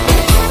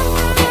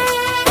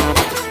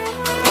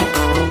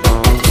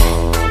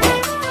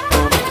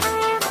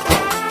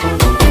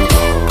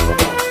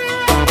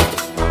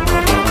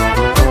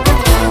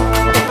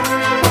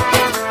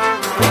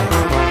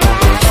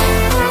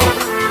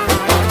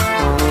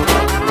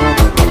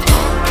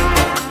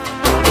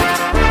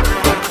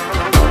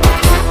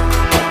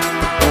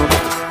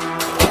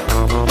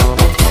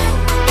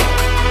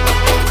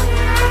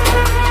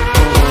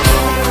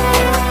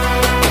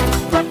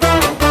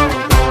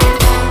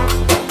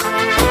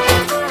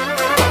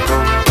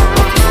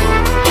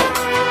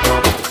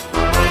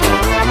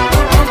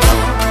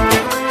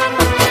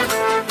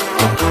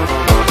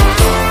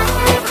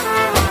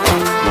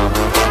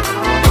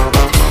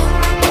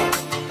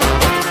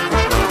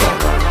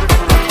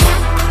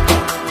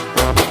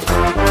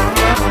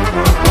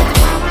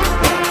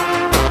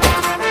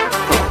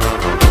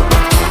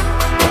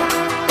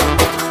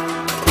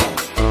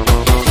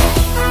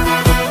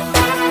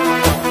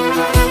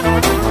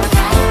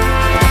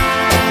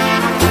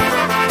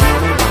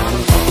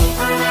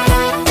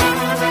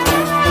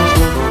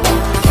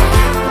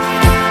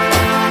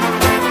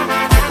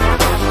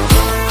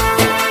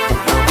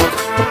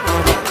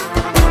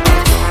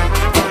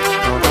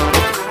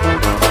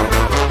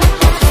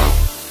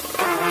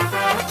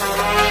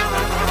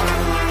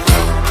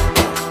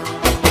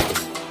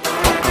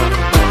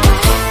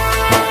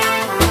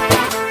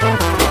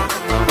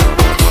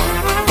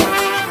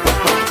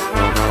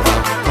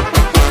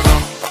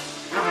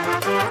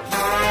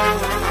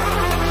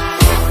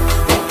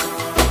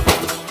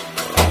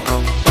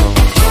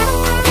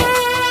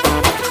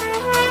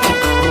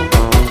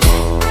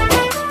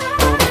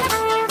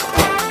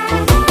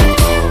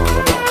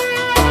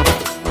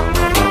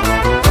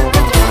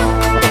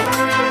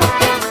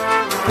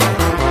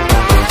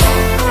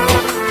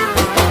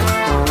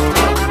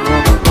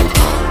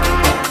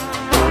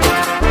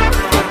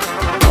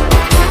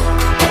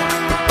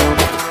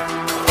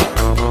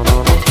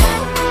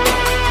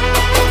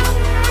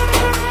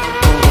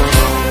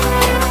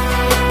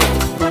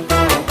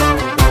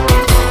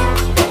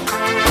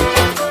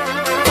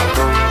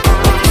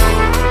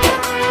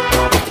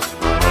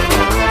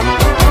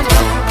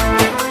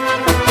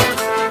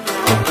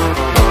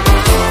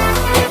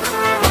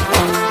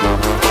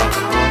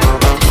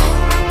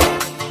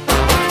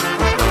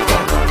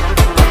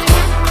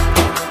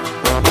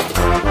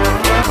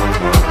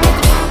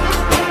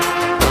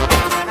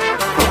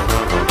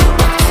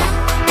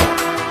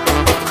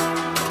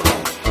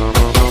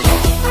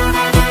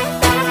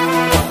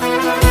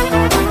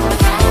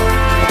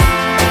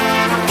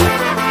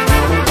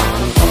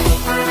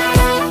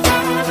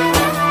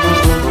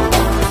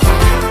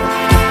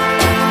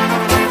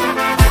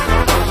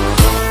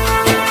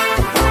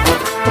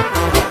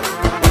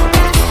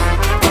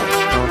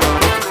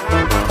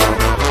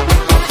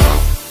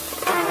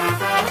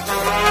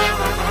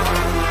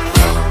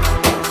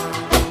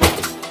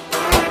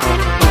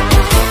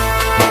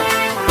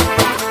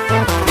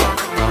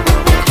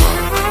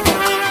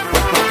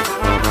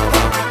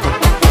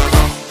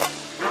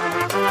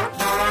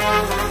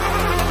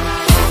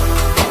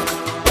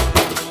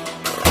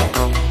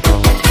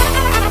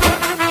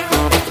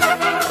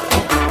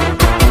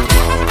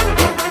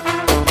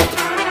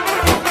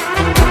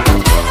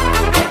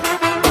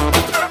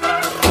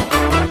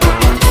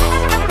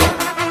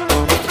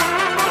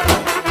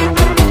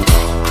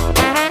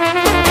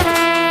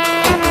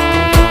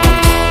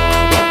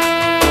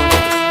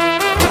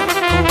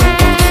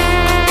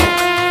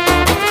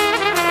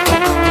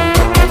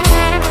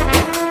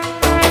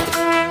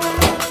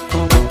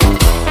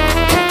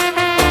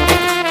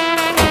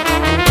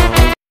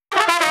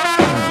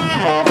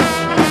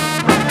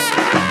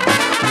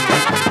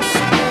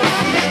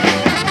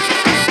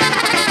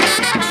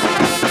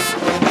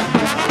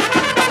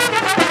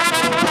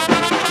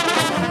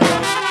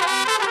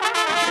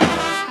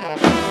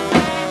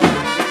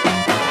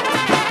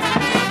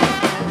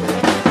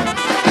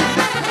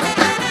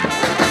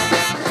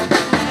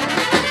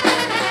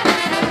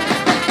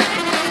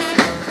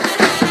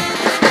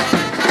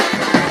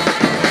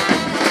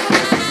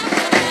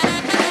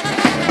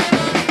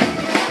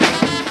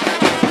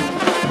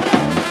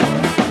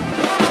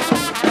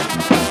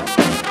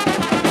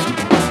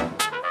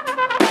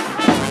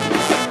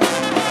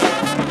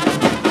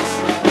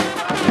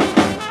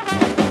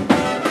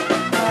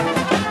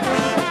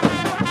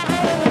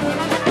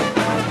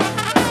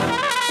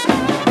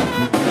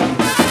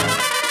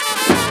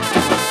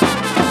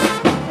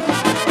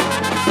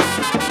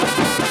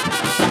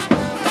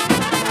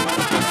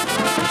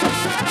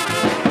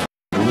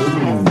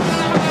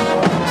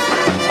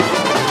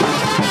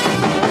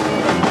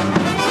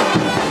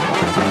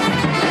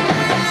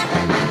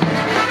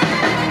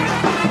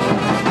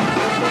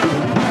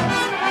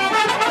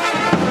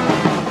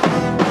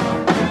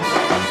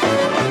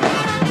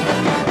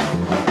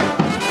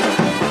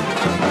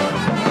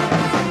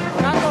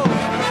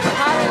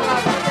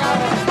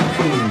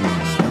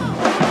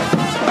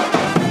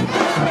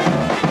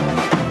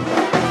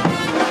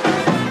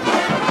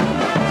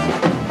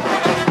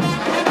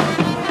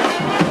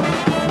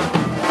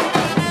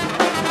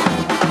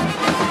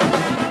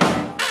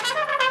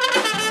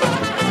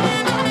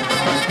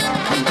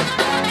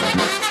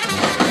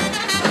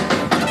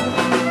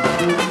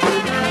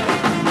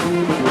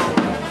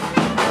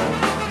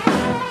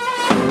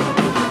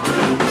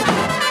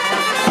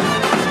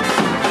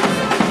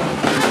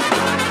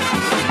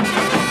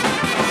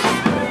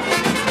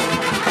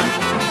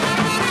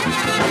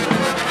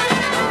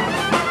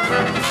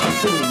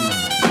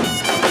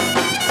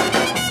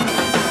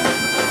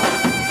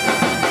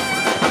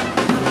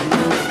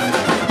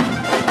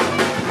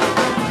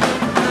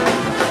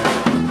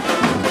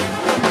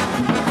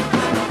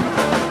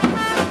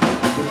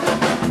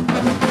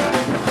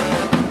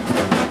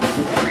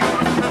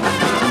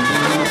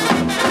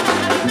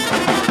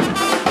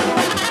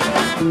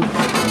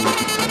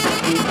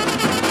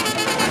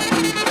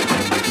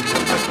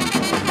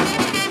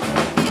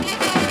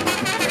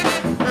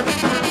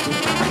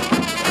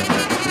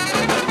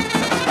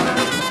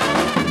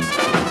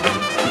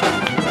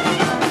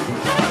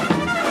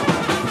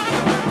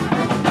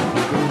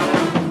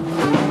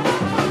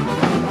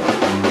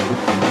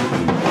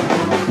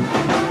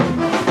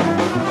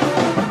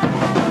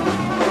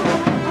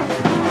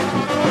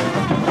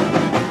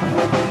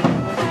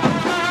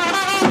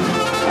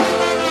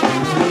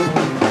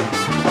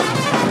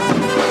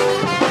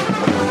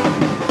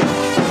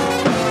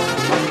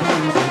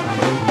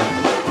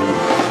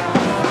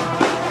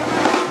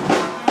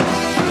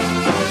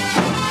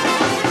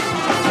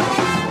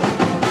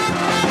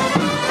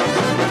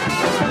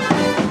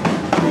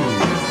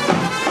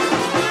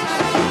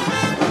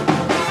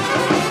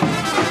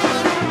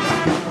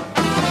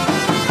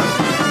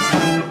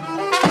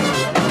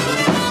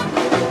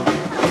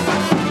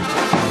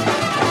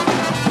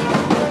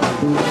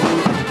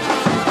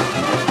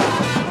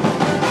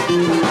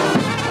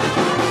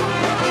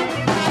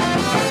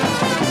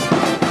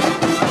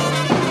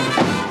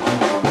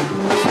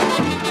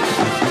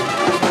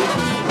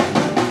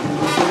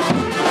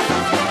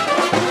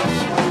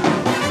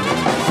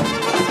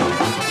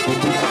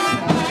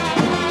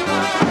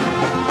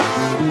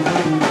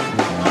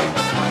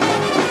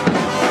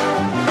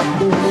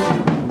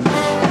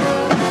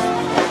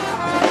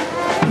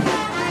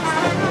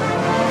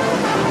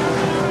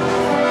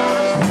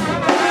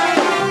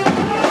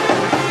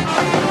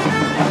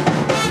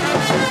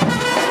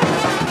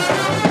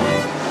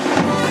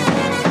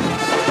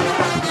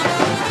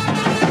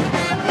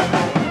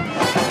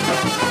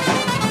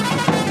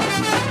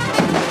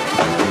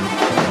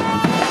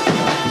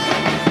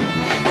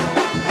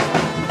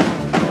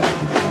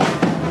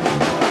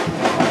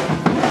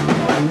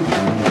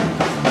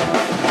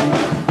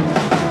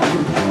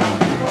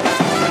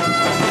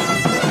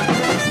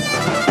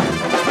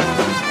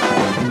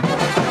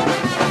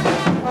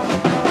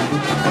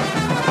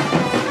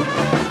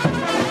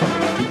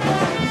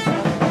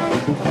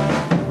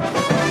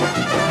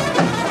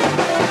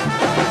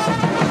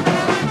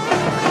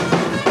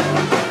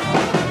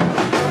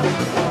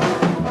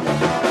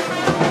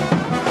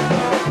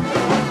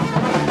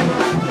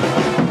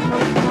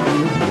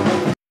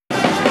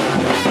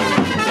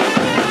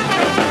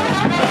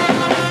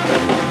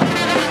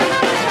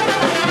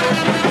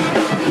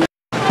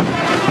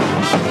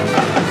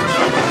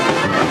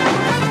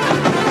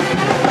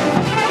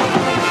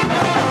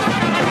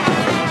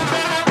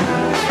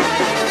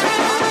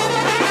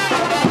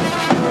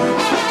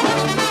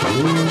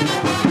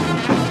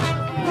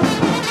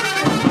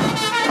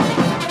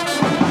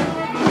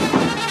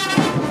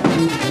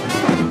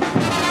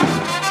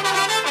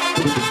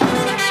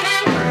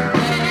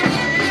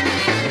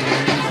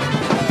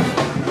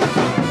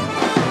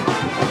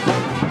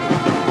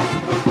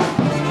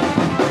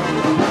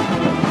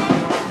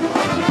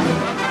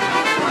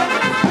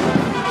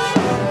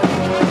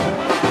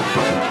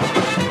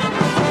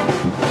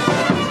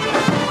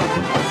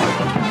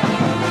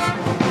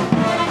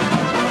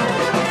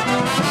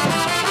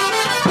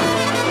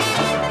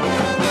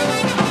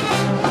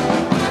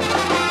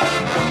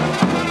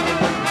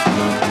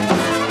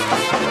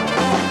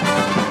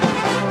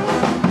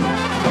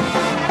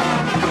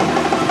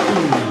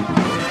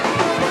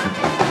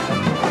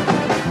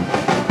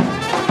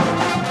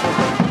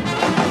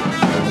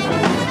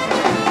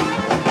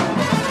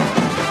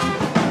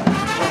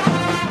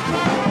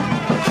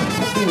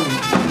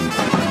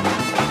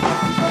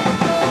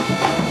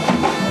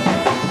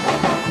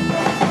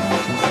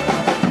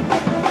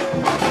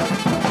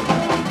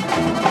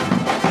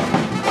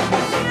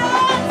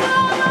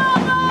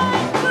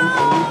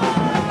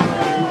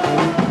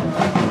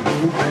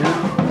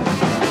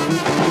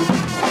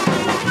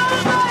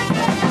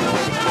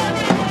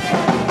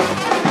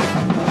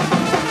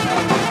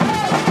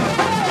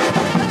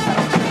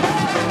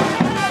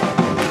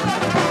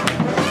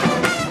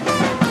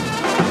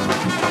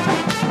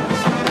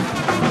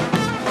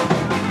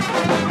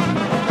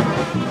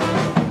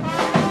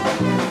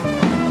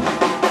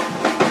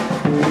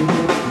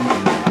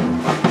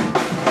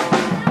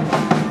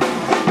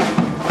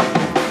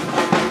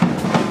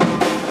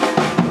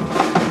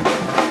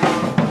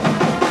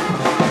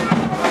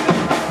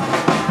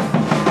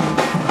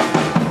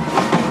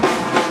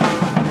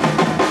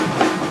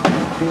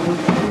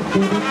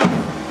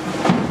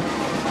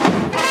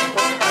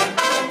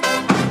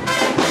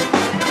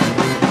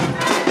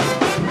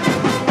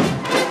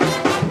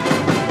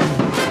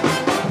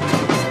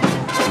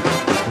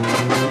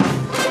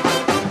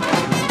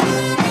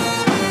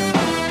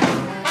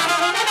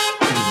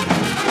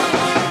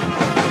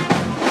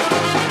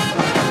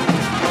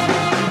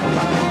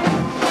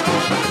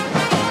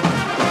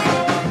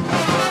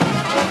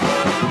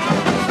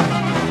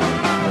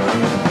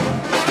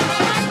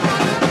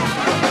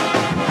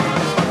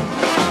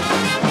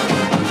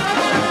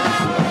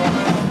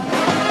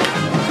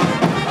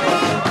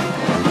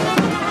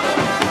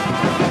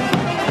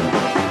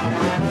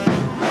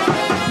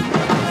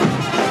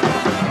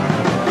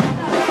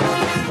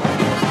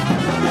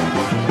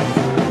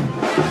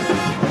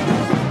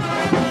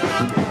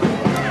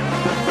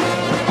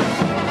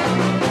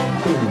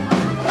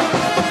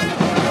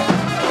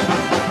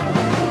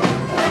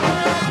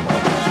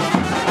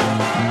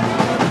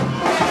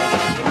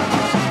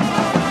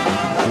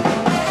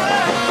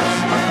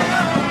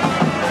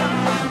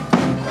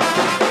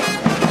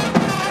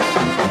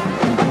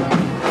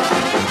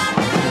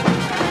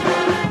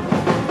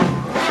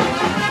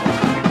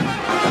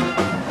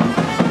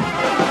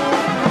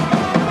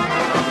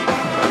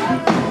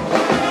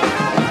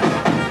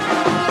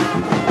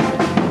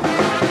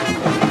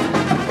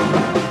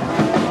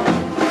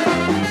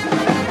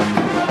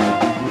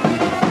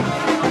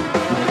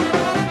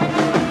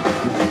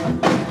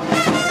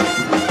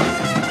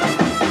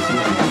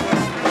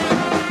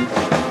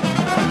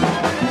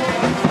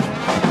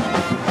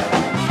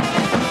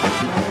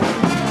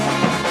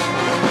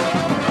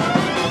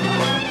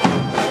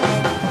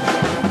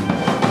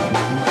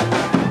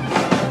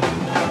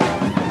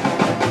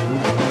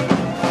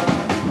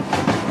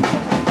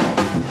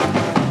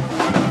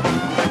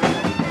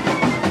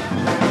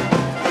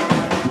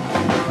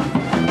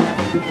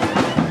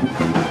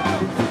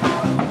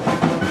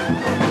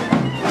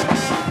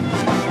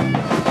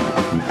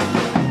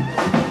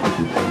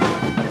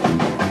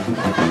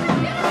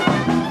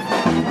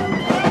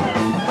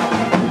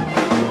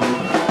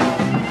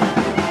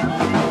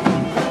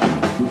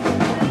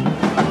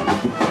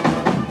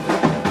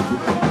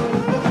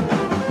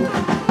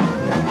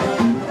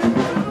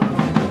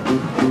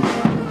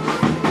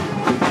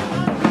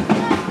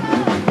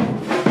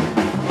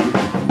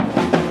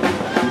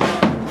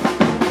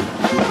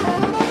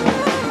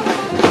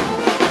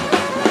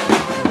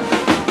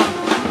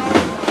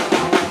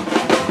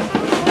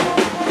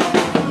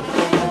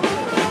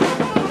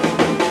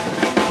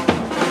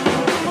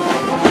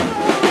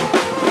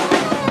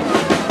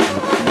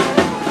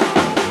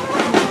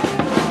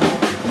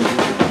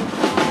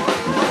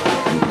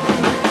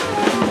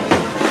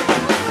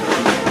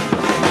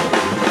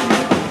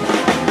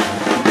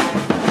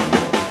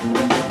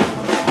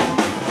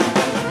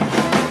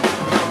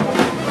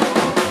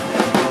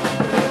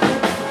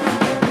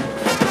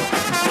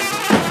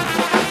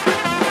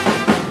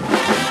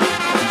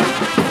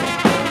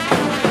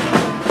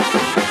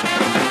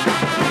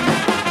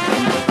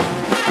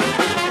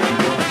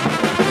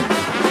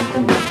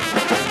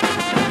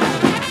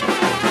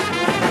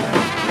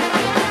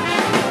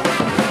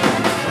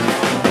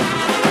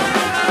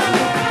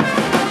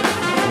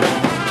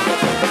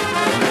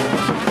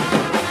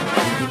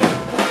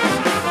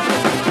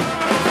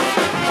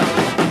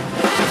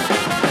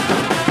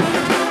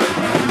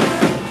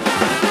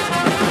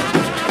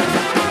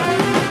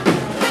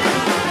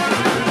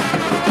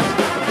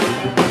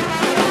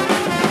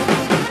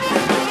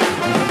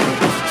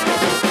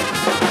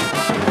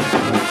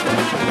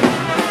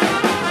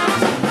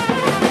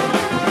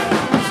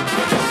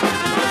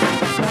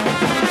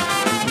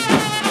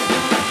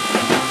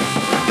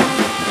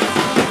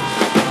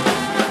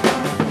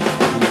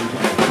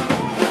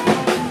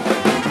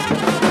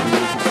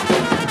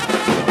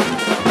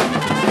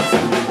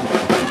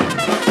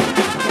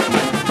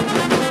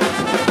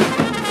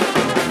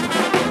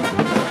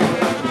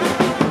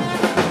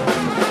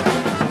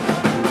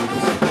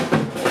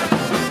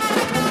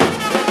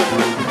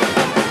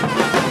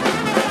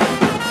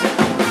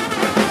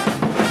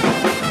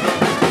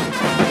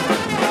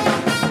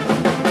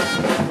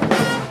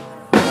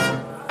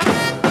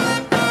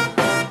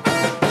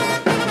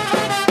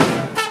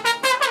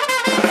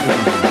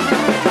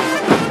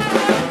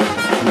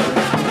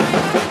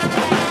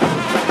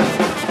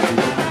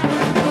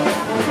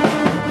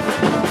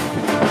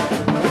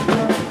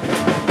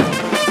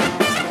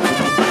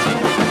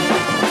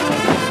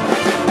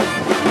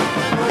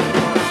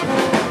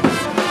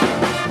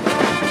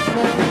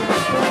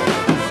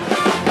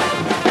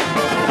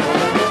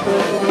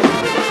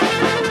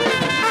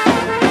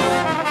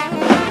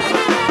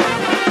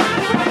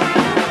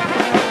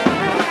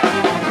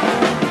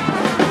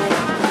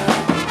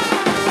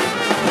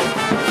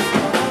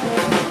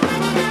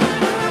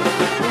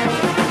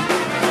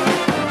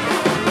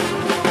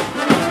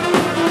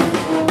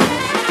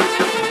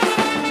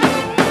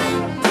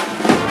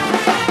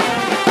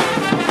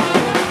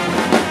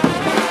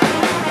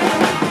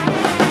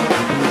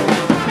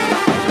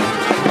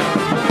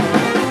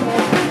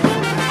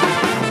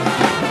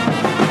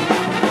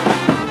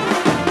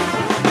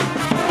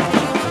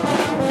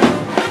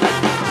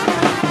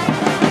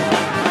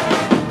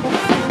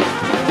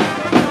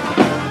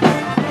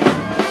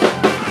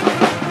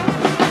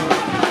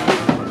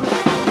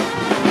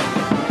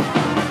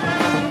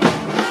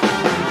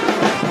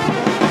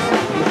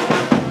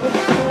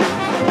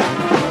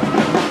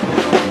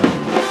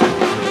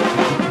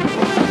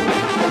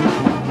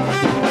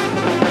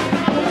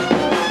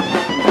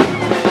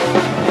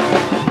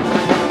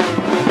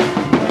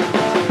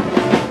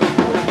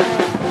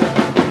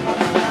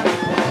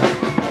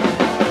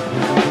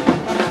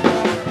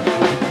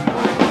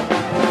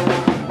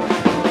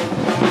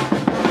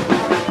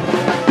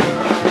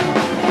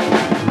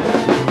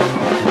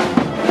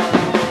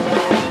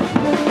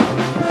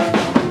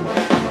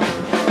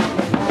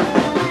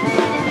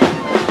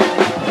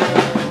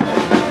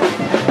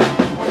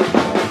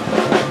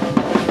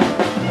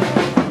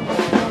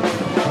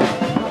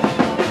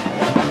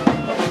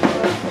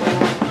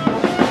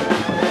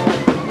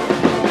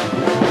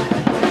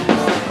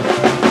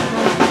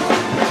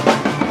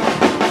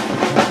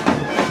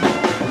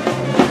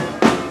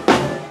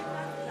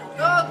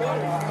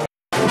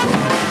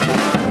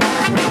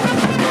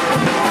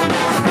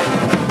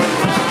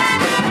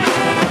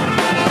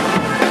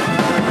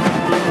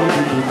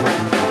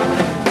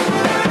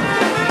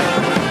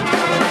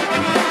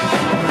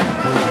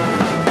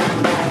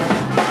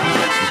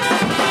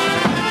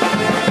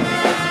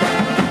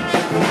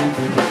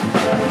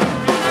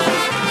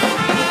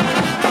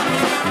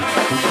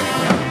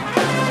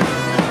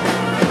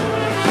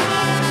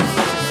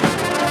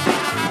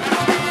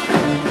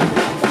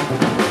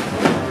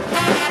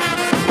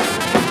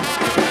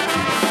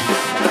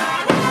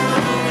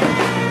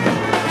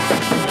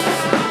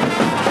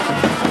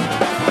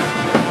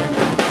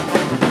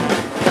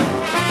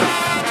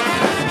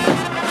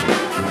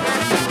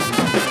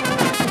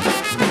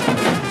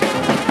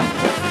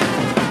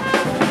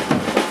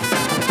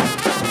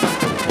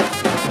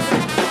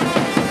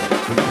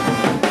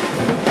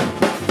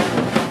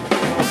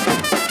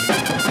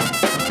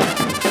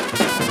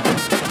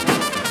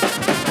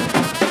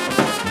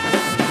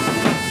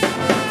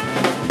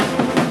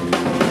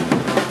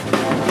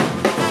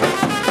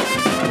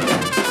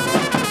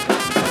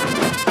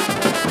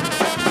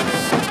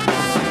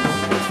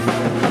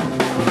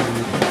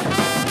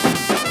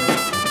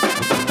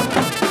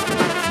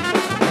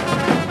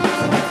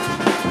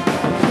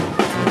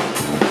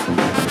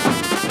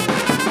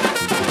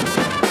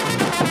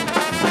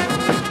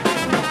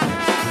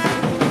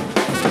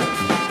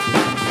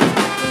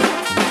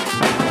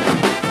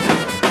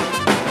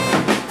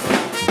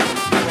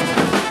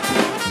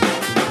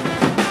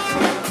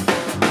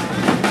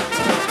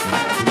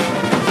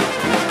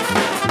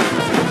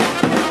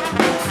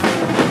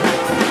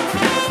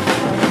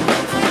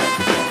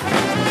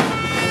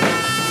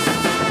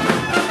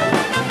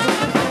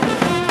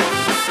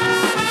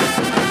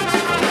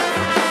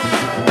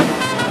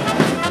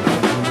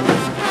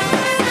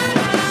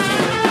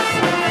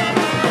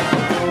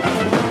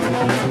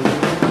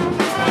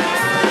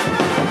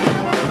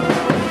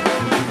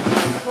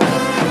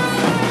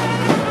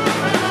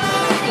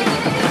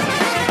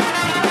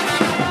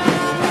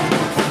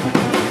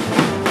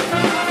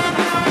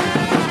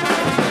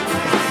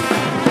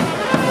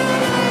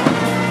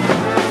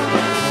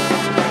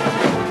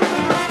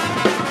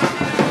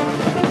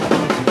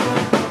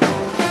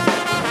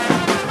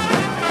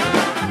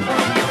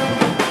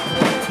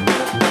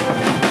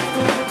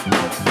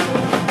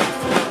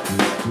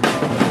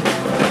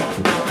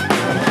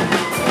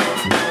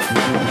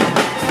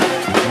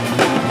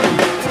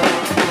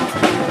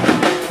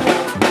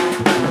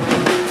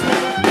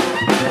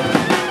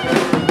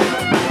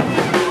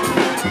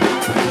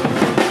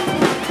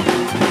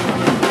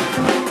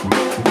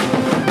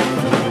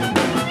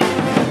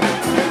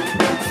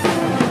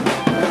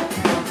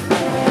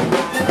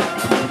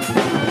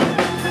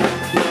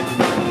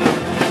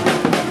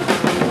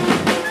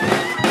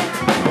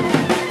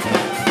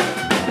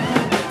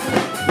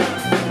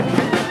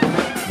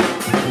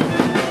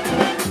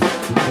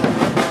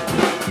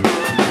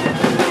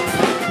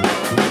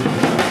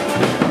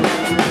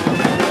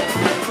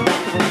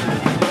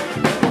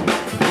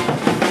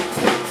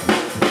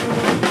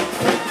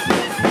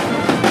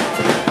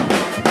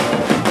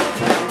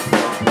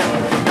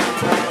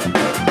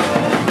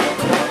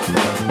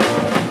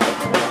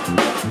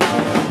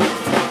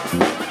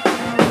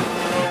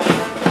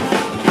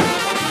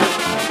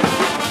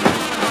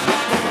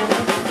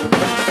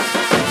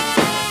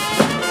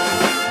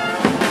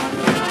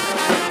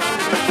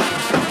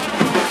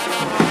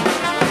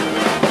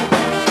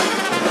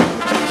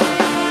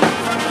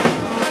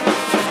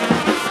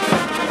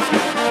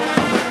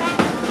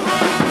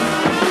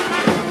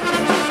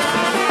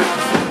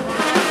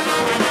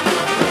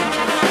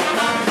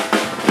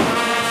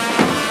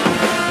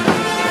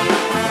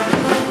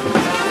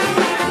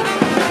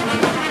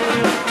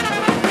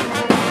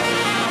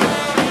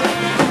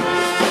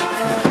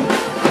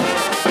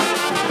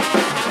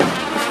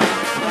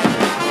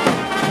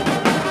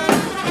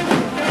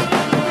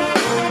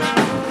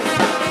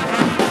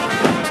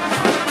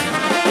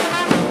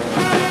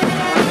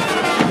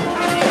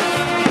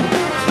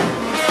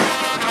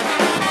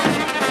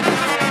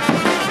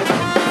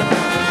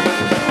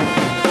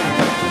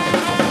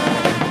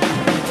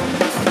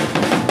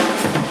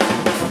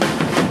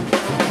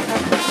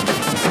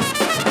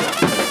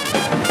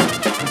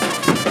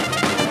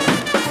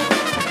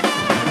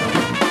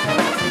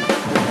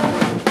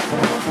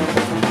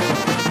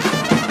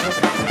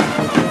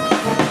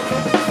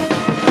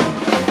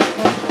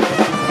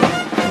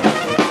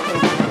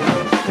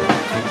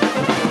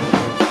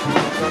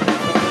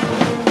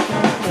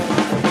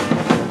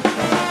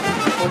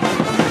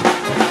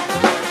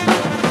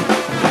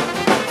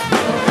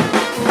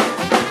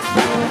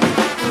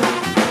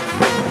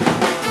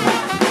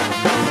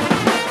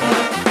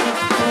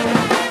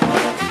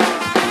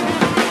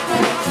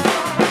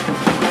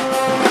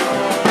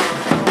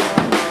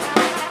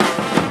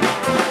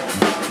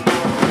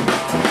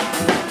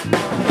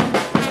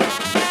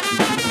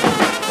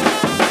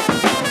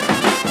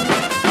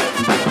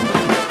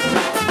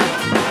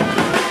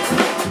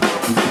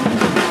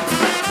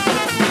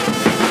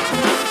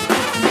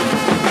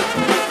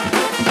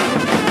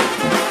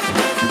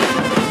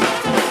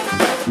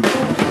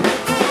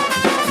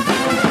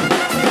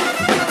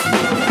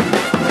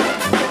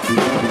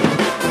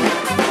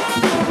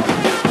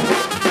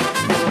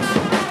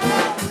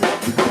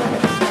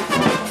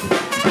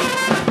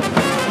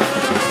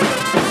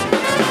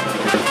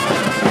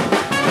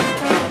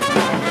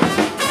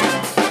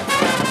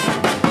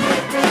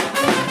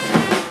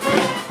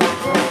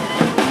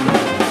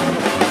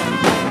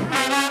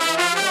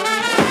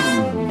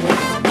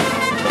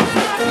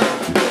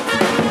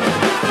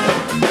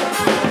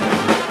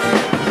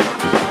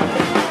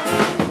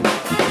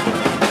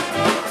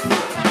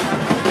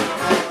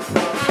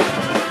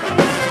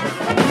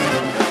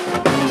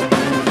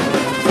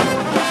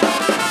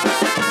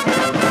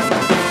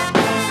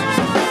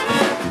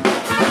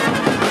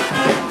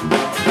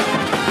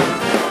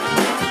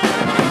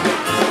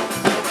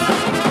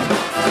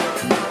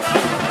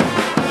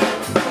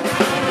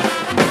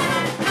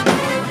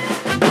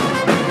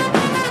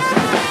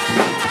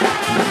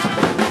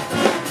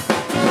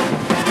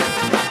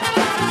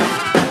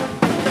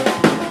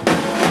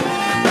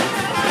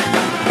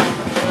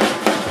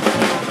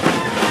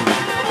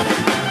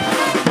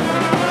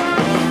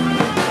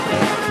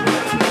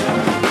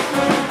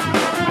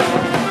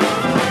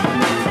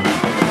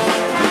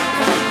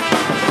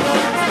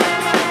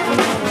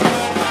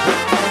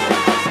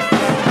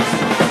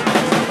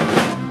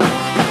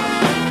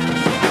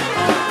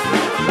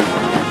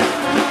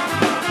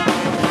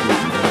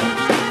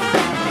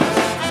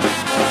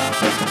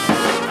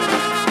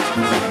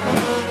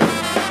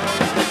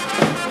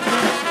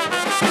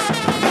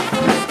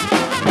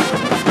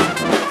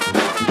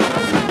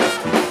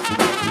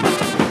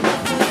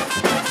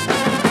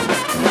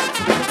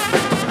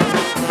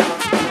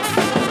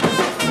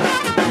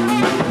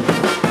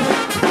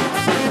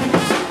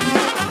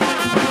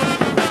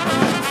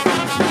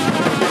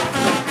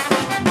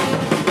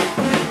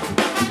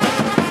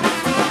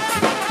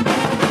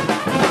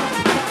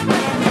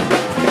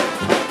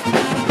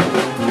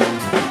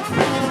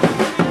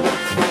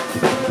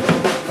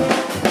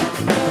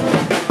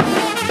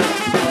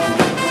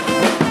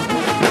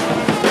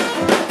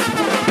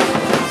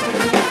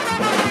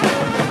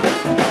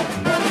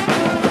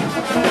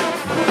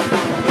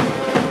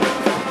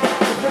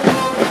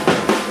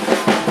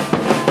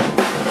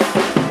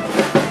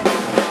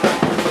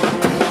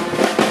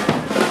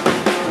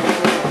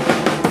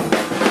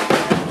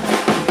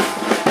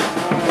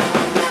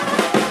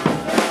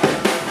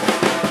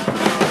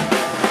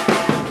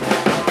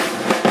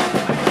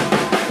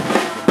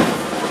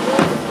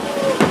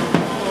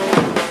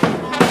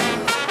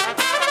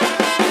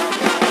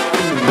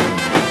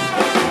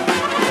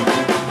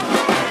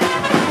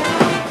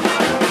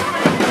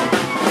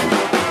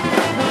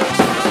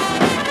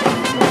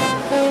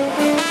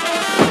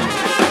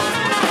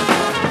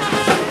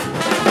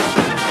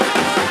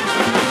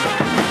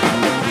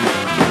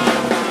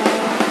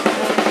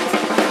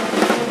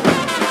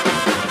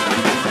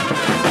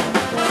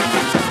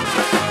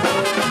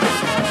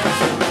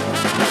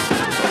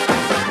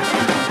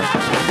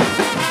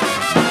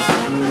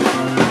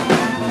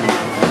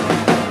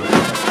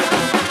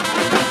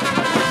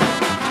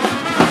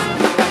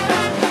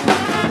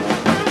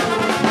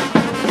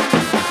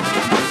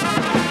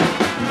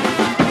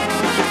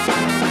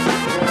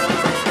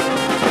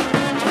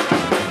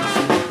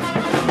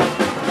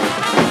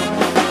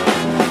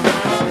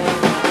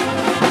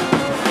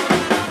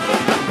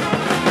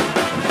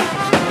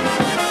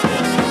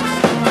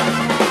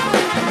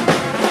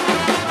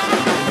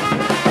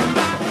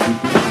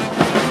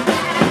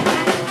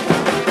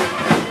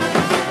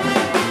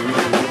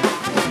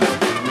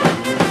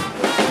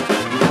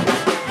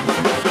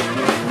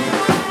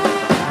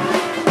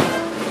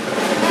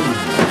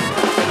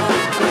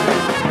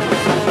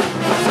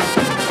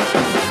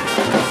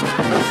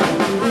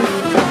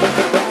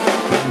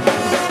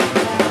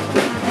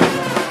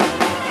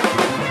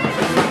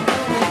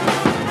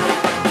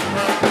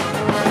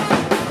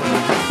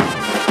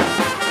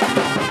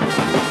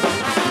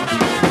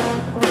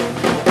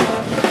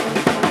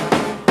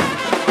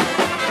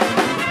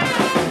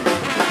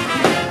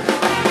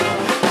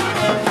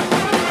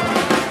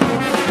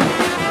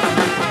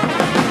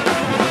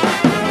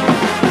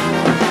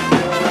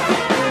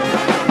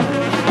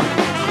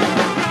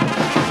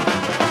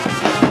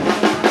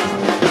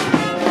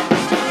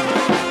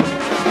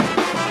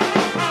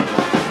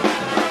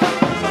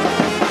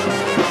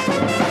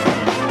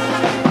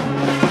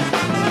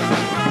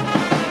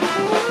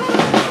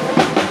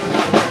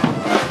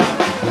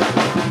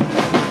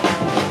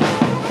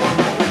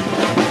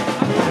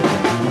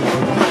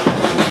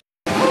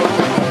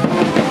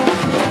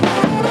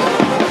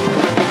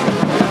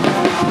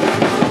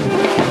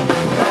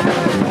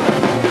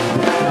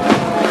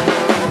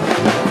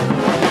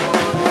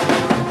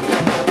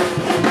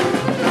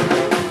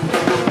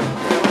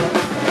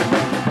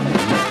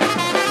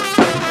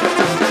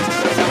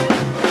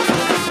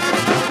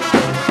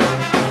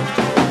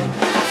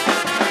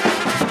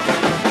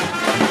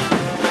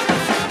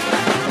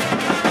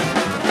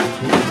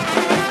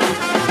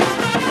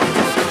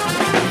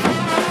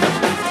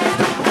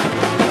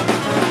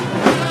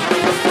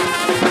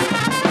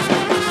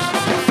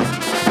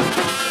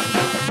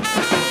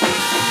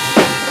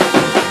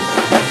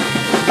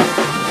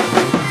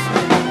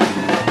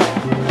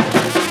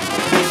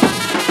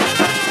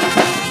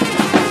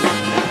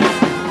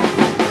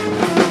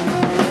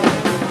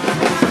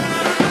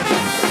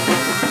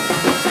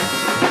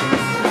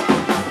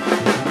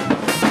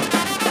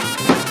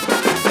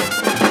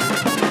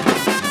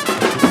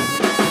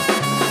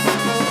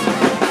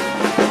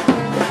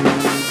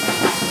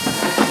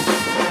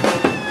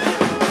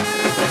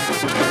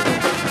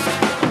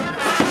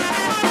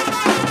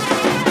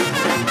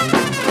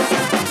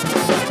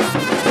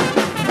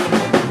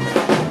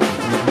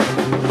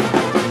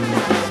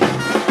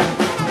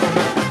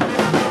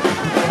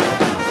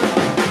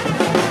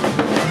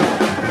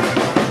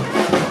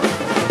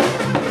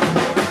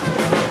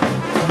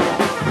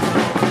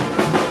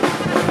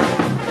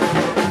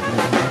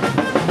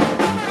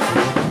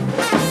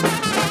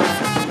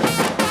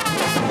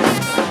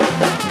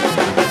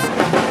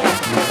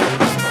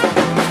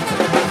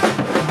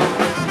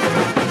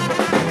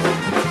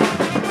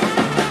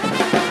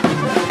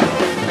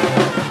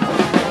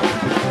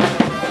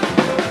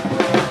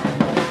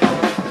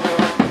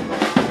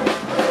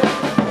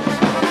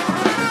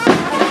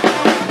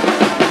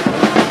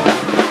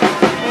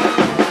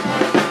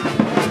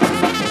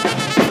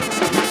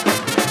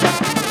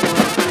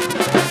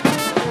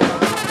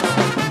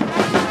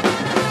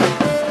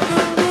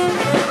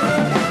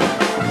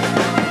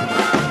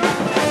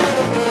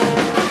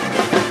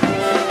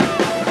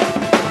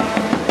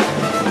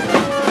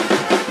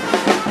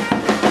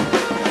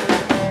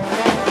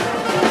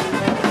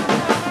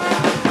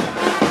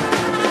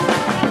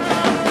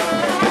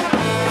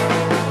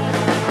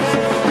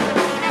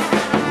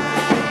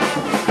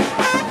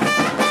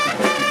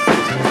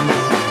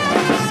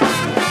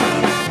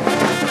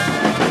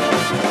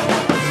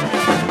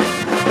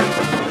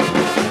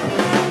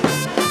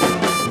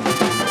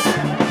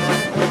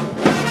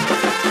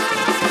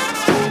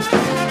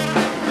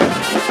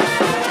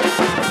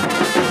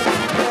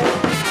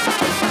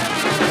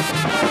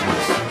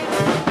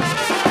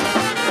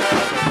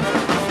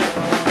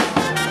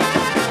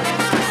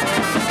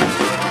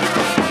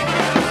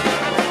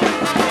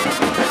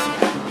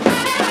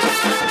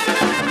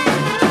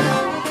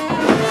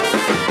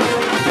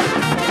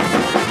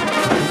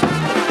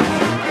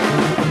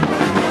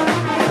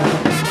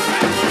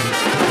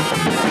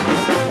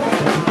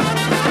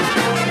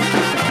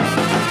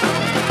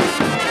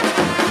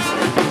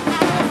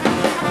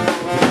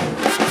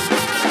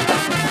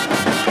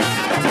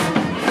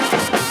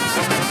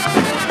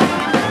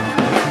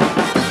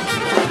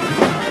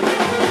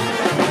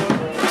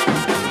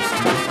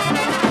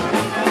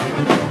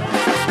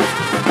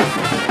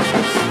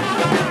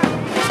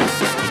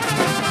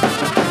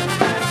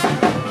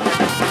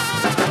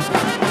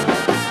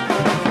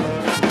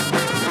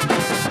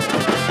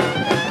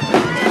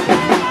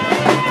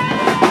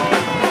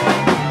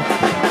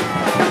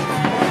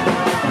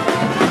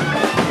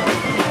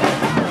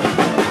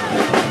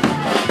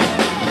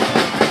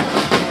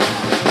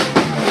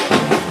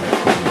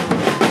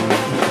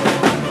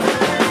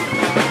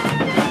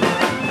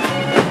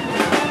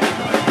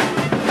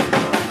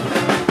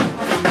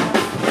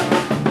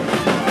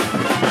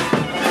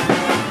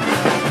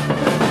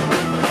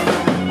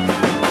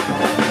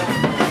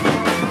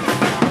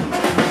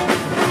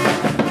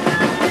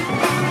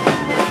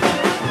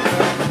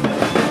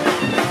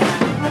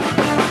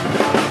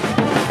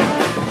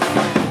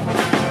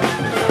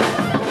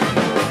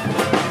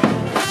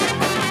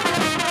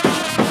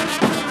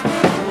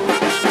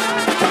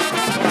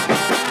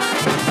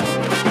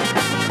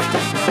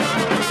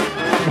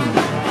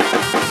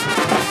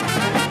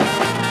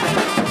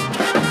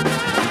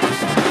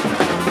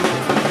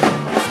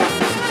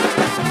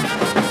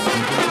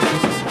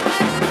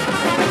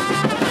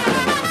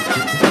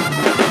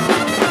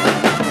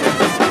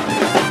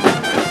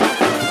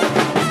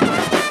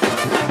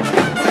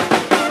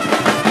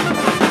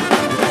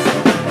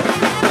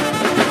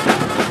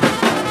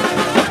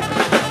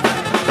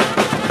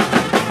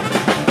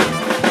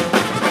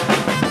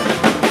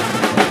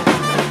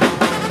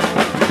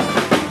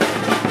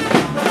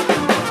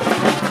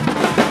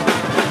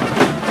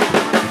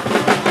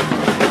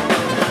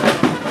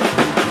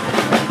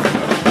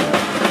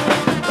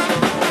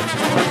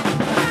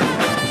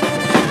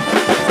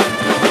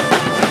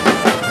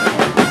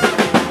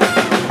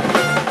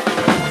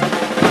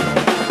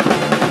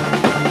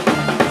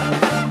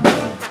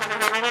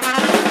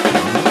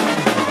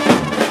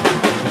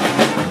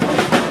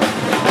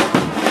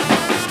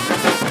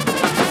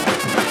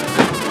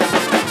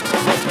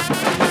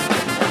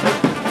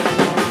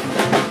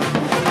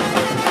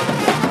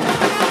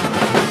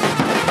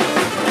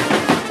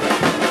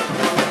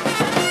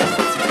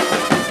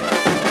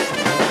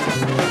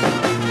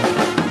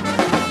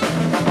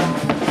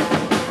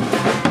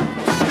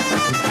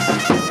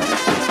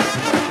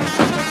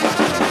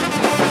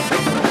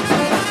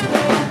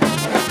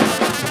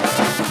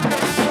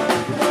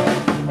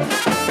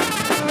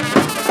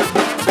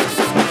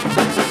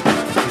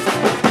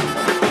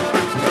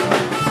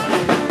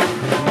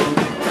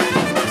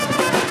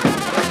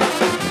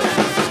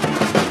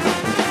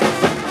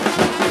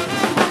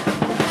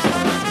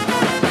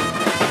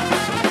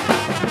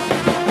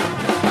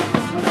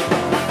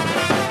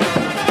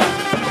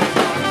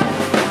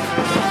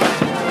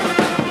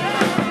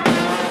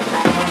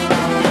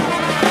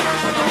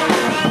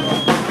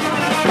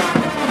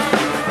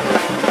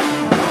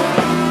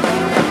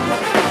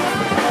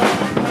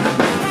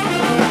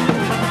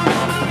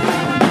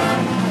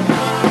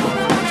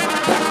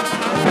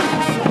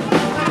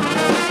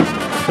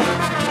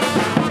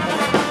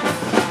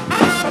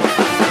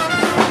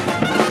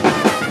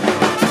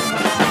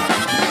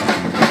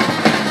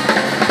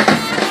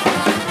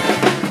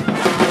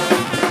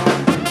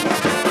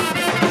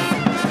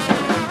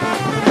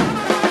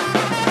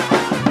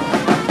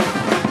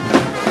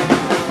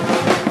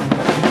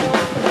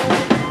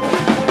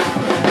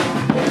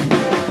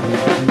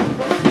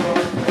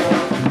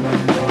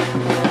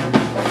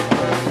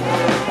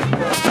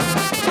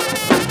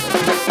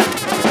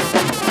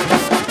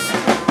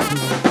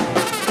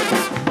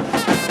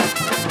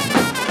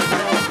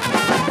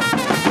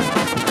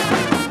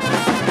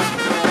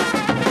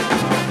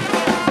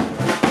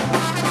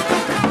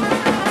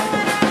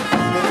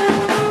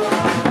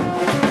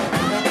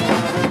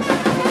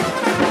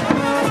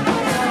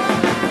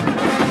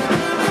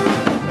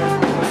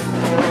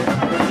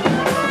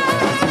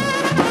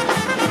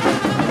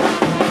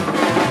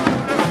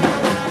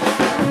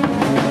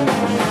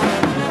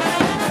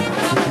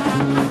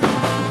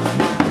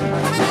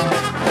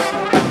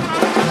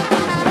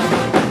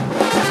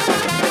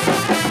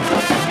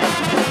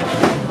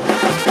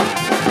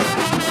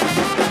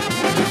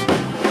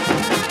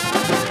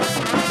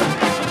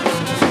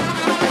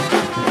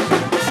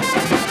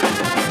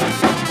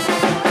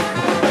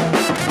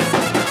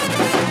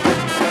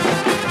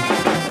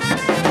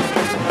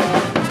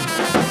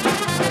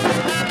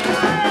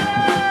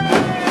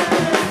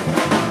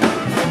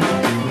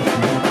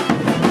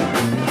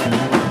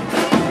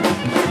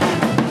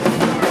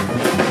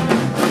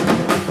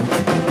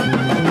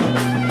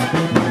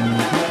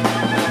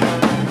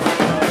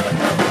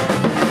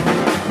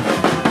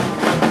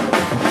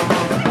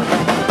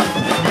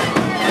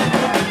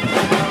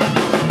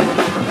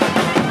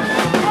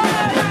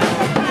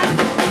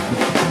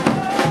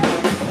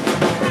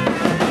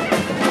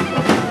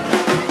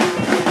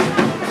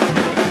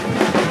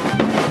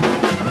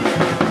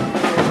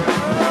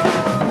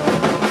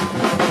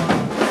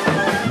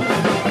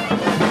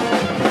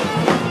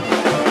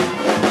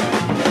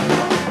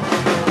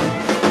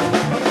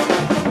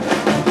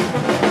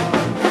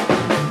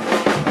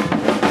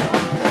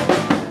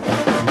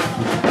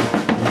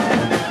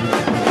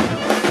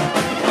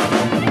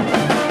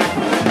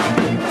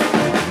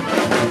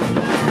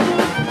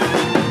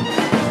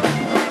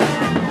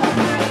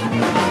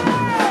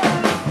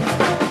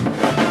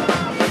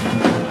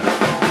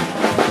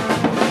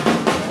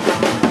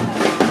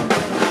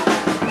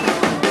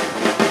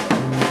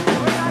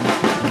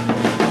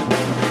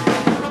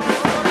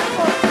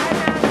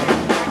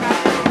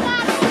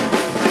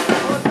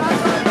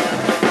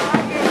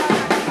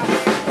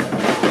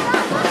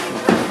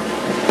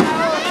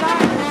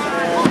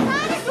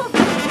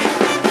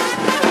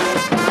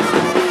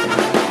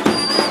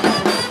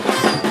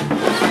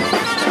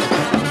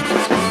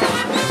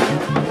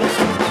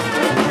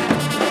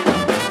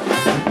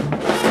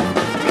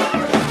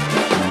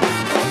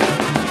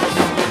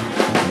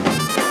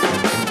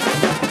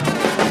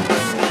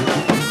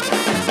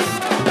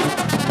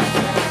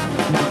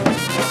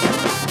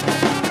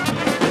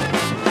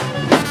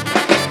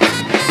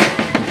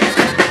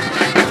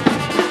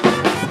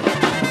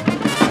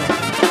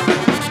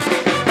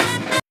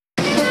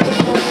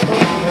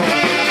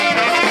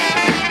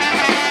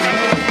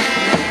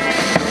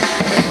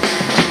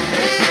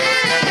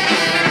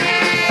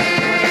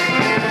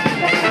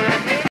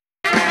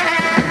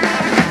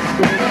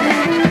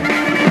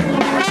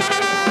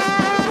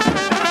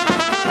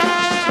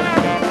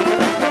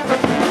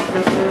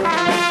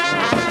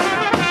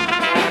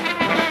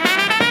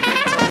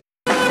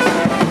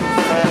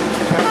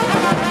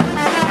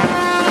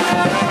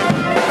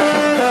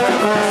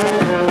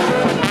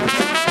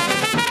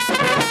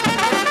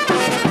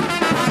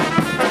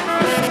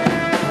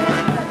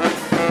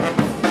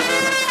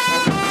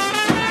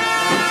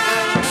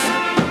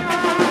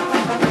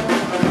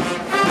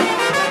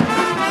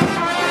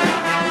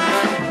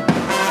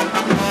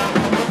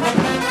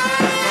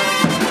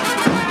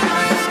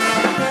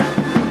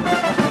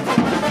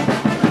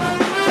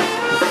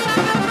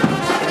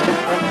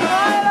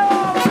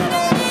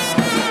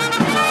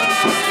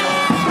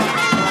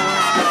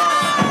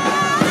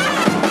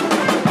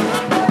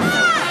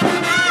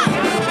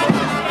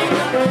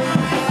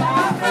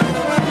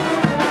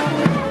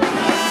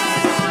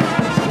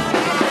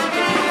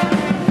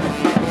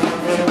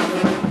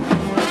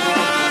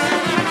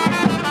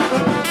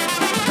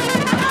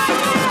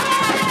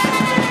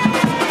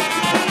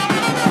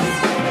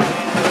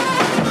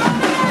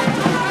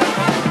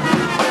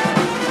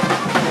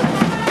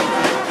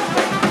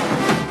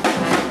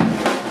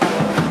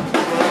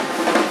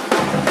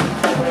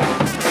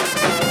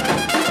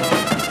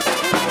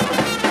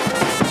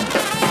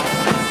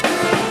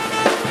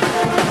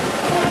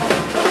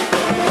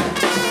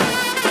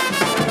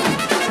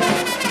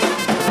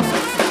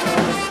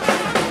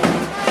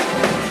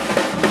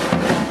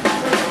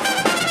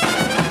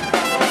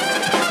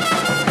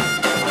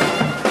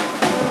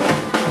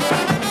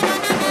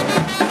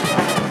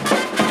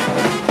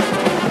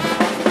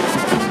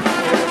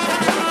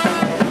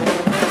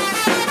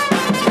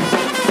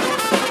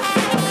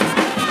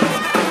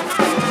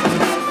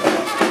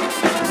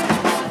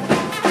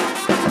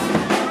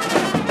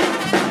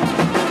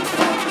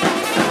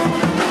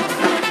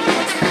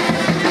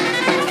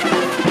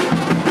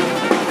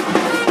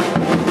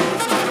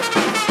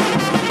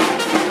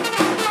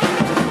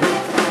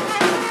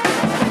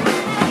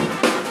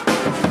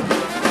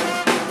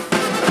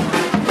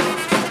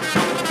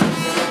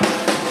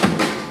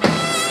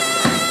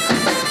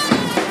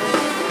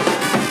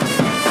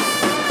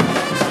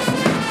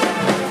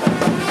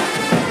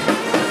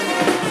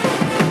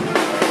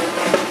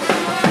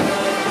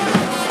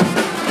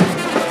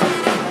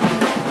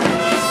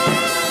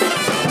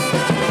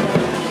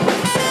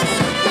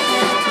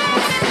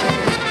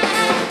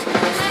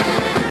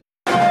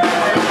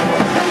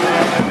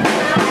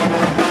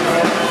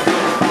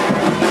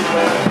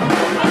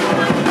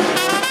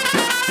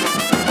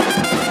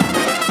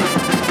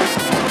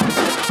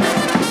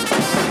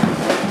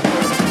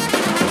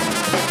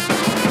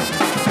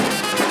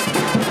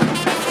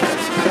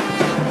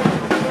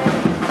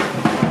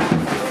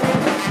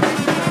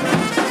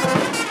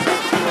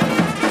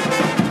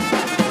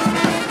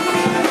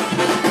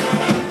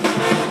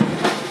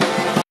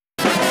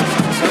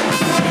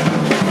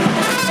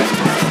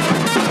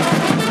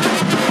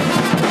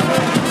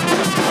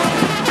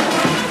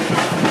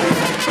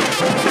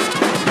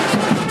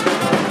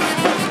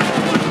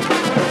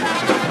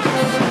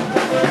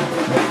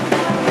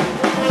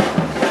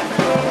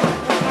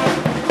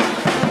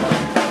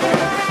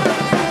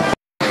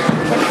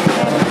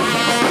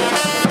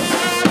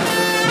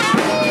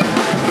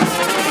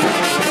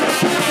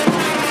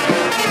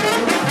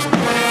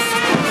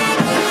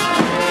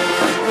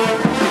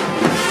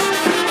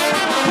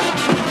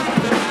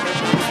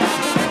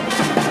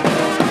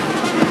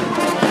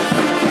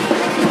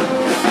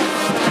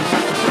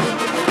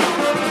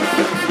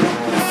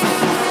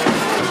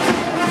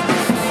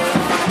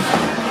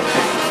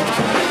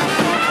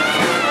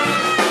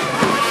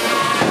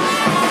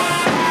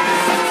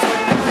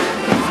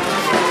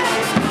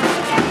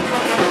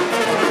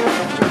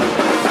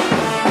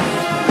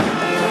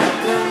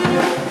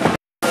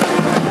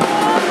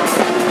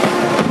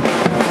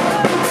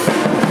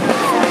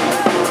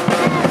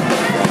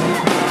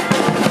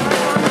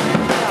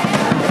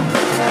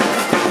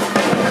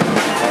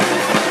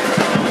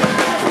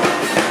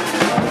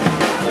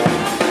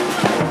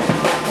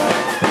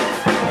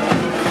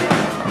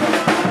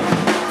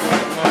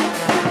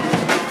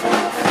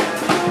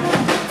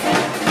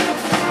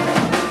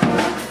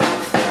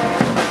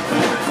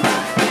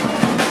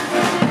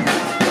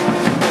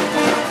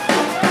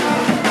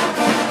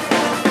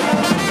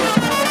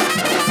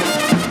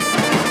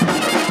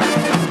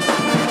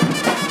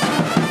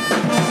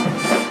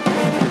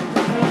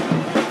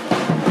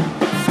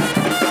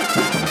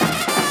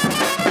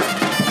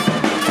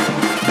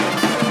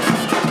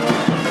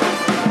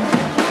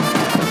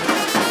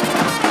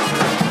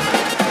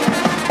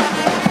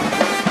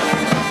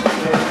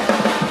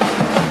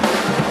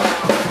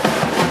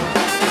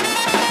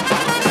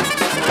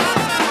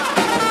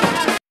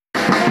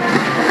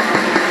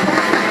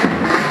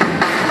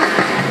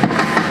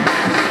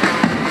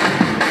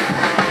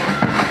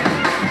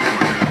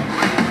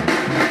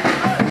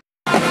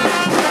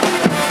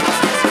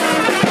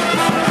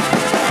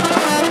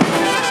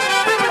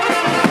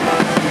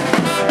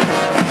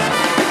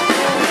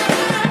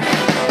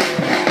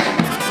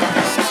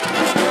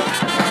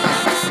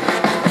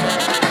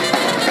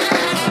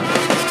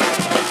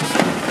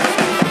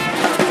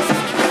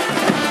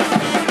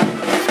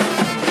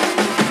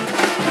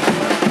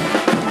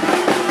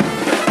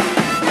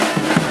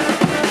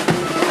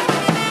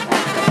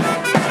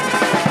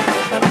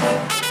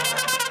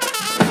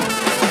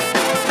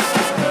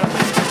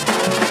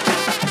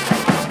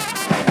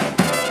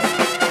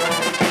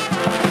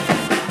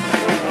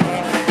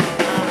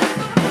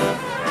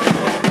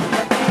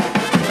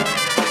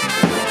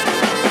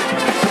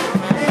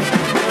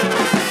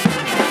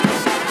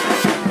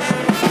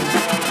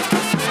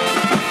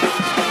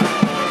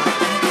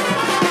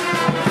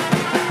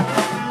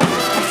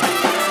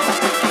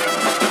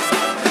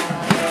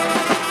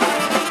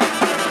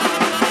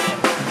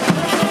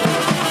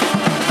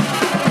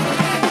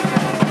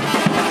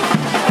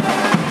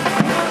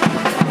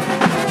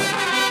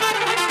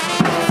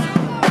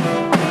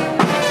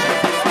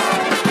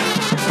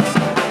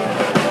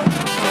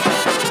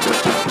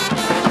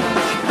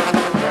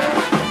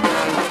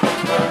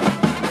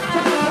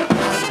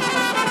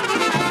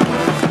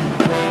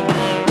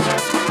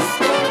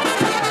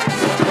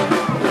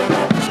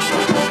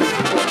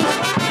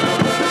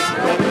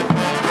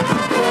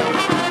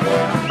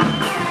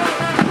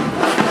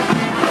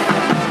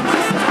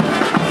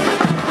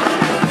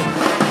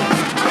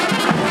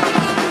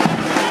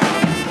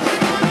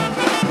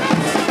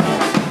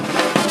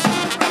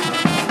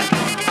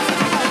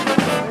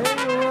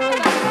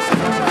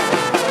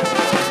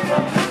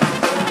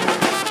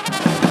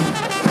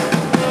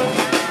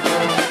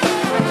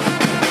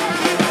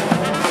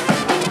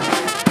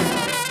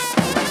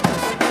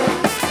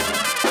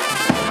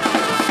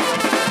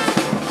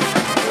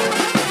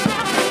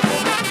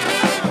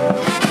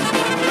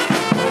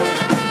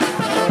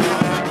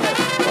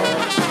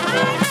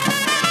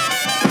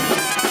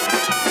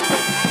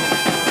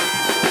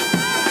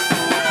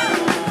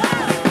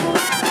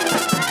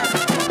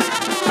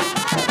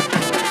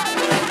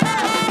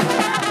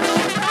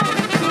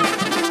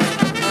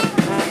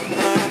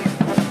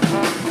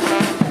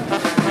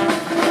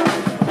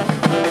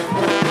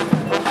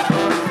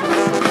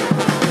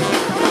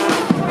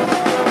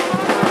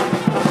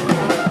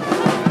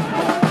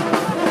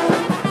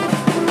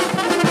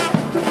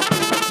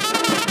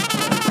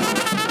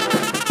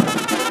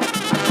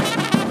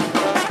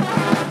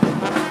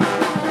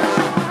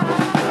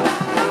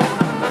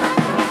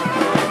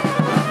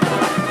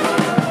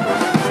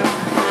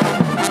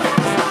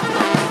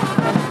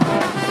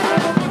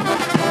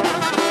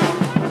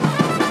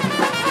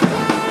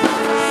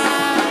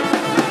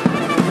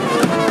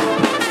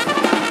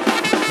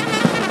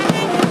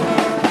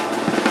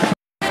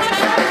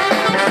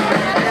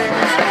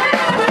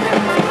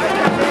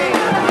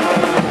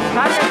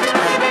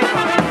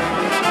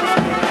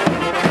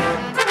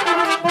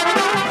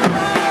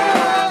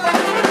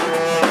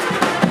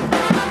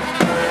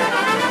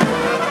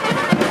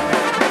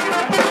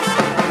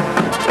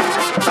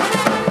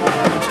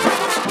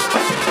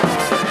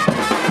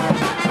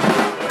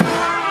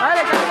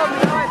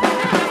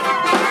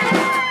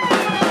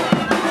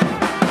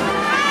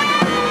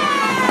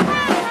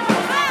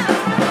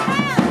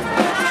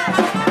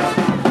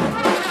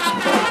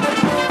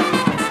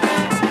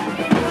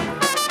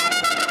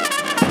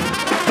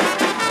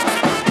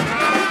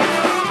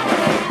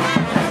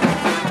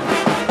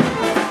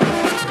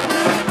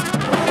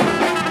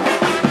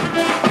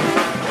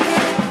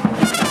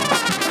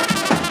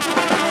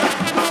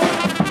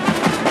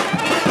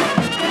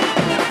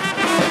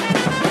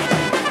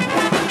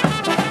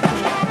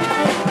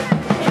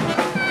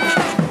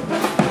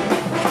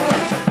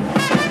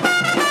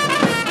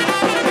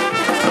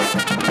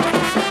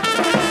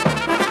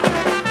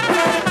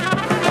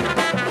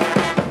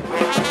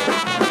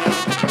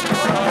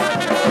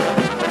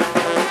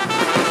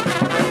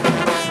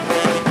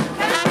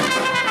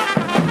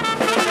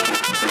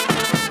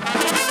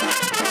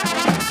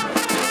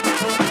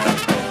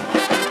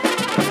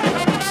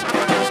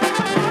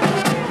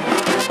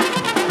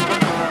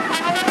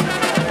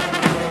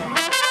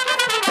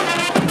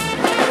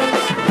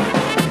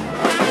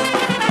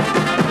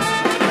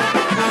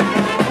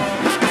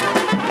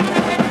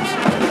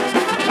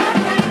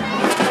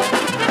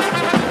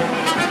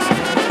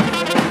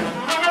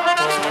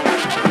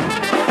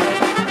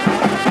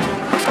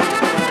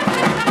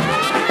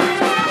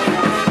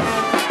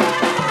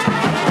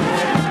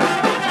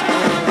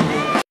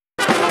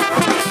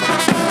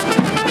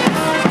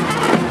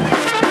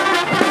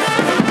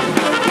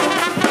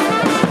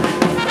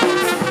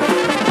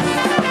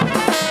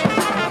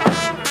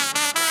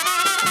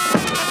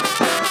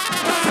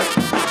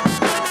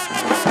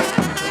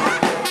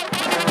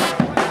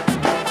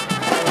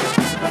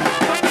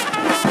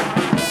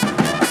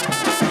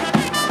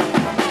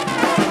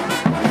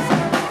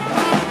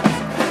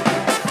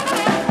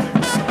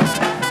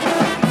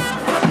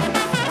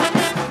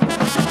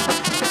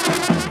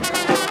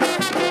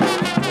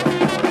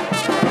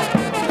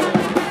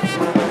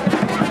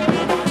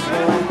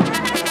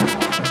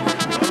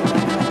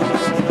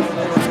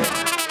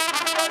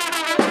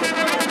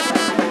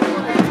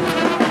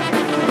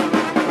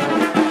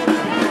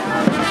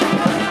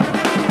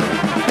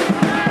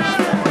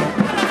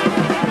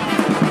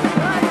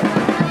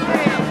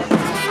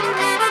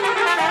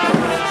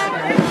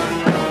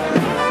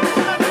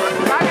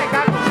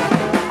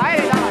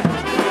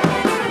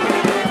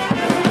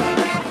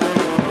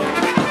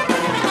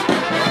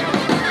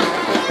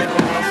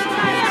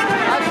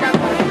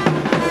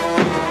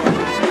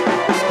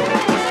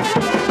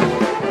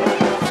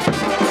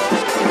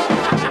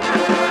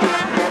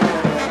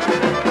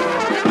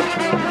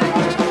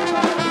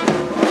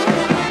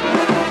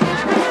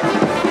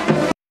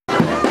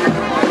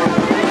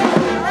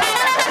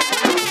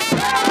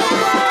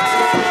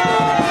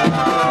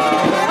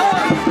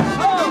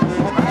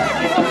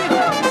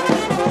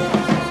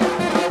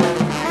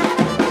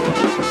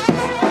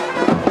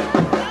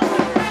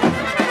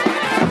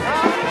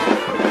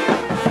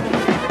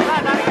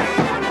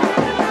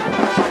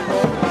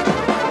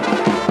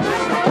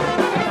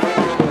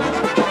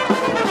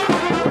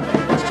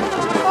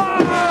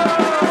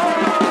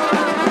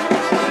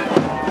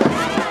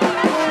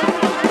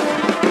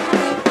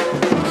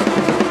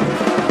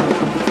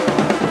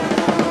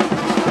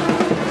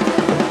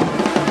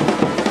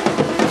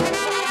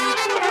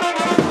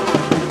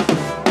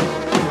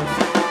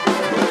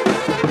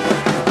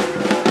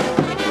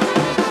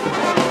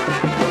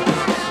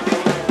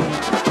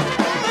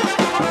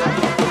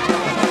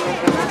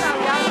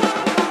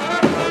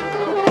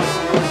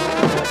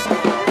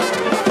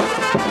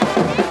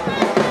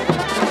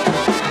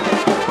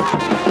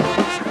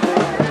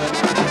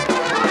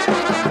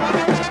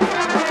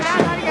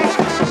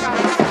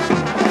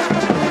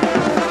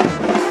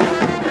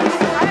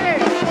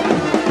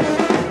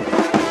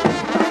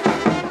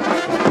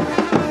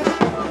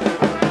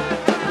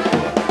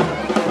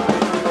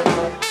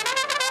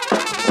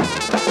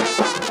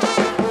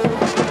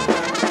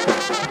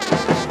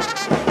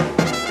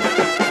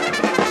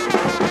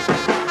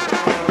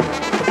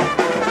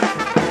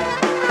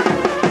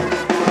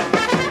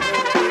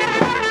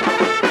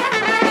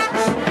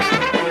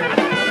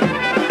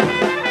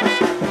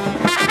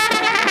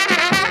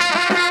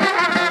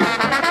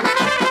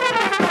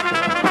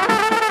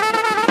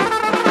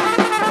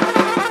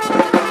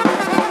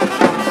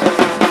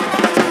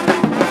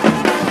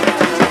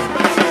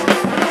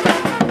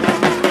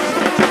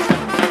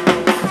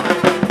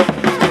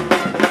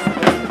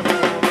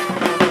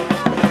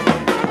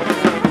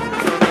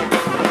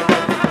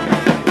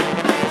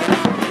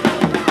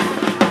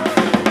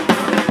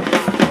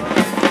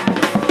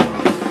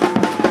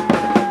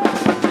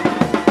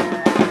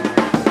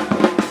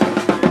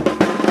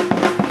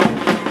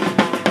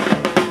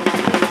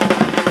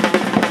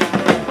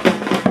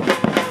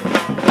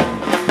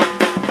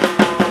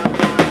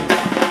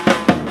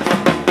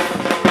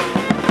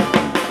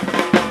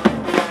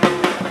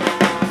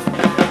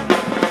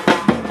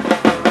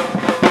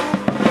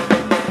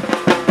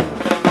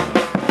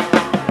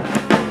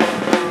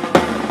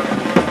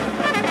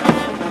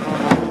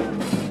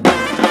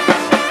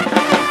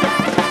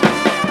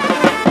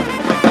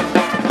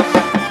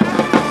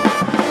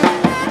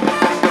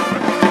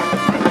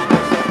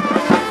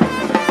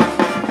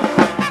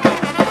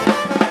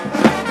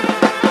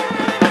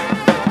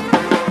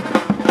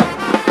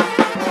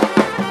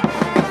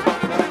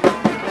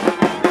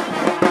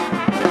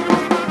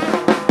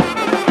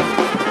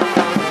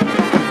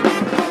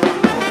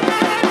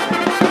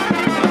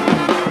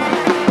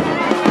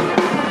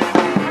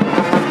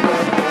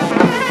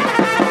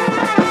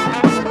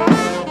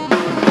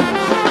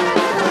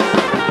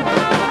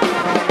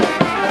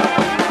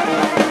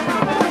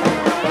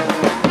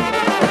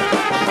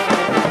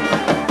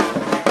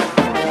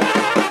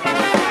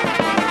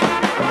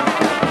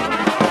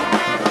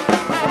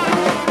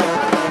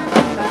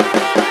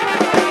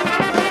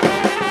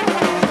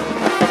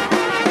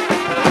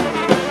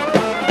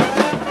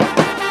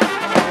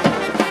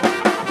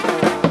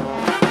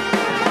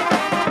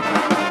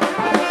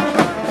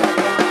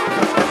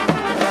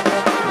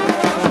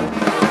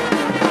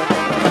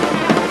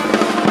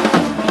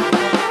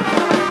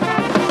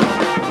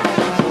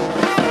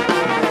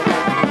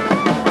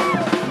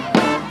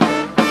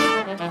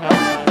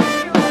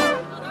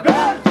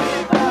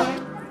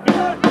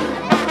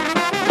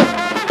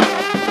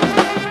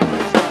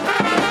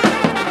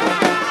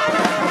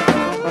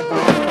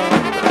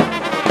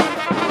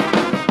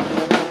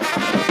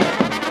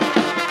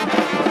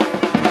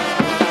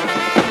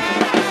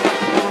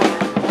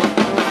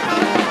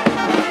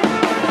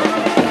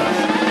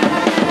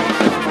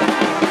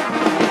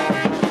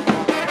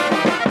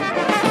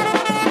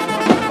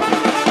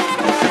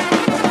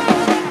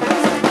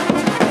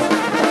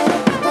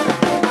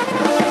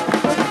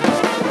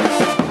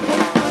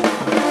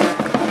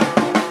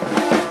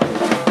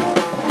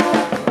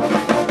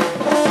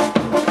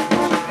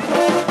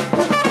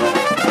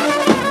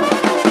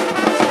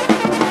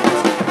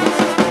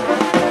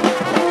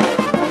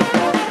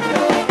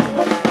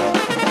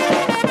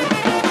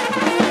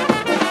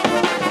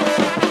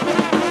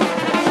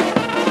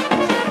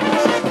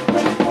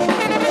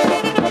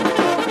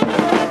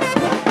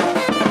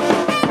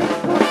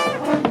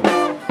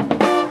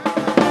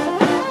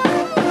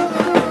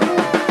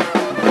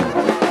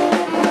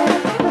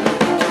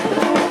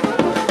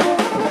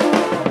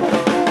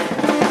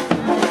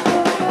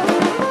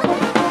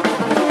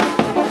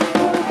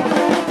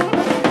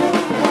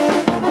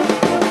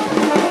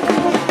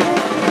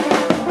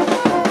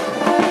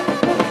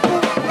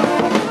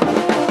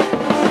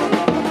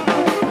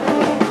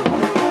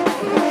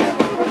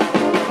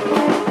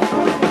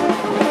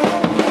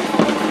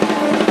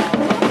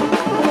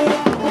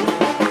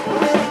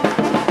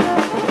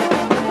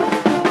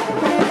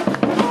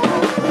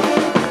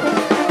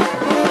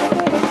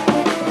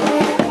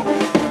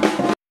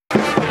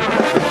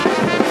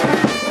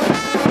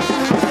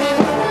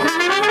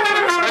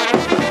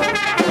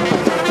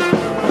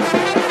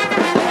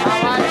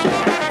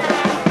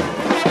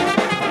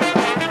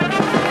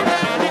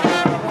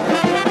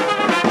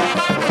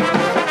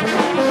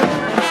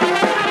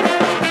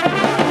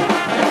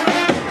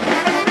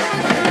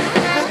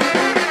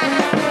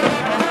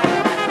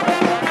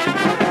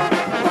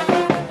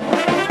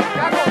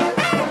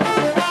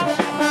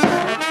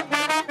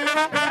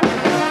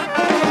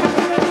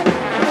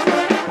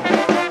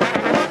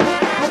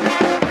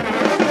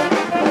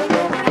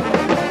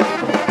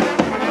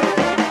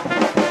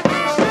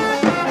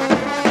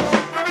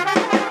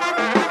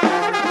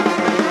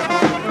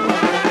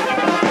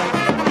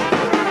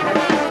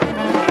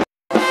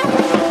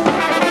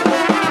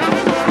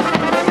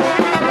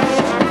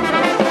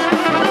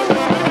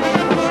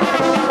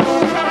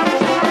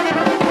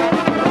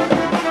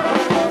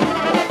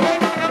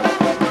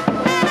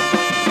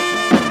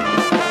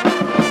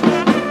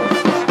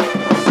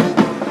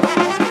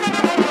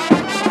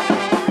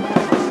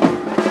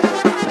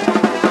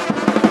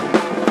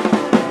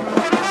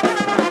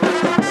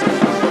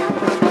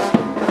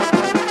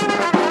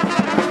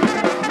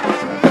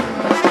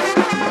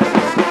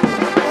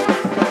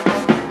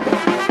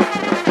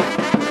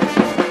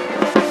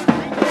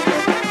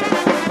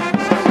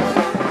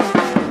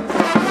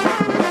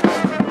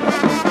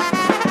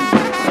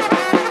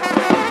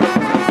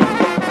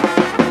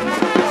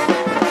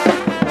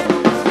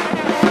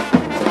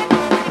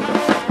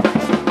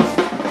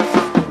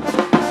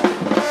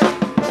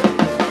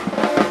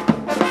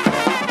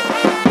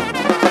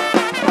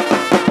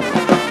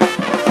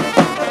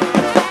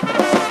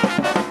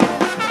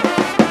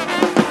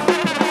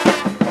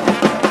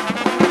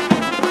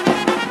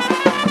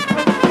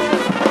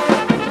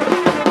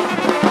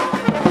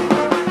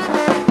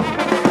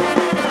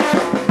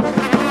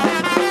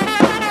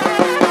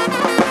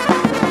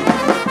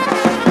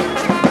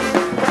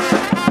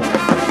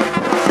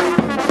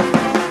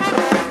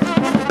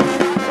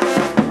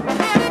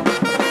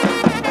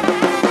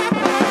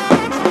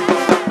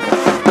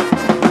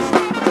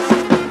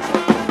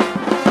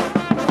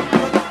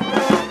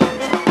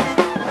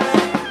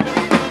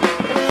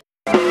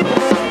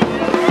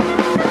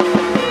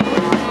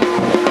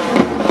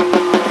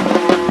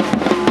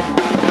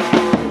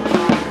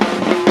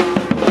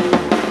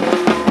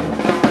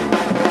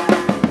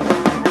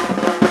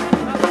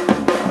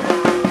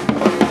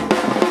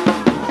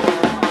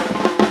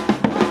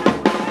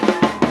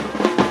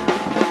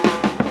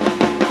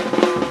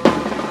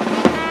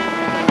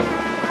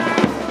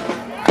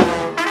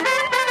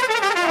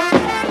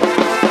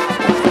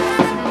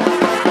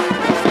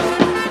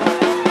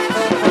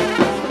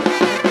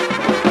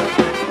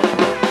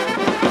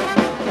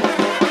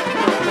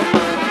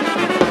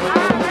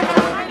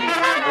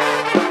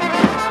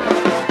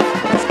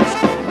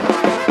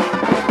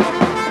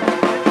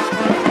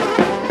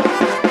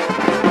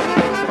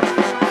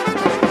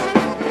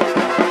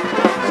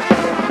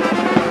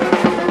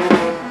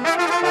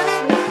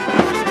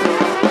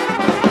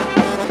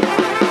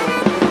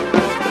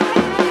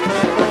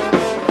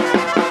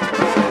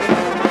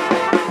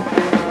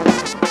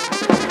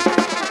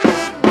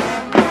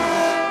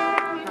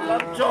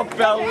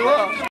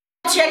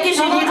 Чеки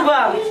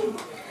женитба.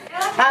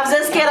 А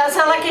взес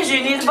кераса лаки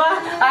женитба,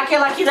 а ке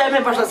лаки дай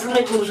ме башла си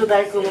ме кунушу,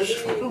 дай кунушу.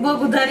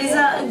 Благодари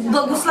за...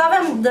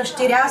 Благославям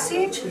дъщеря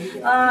си.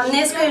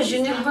 Днеска е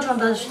женитба на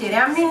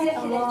дъщеря ми.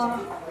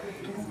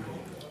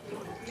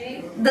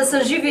 Да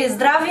са живи и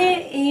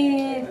здрави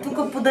и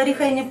тук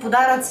подариха едни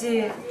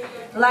подаръци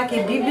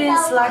лаки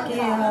бибис,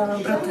 лаки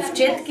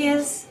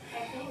братовчеткис.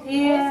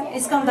 И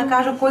искам да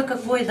кажа кой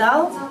какво е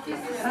дал.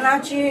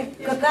 Значи,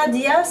 кака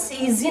диас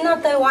и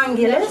зината е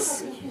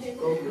ангелес.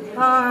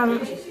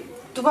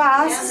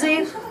 Това аз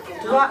взех,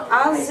 това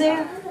аз взех,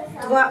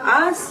 това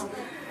аз.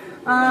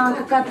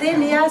 Какате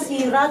ли аз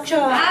и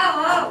Рача,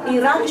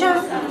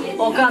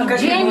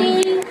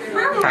 Джени,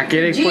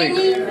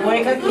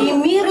 и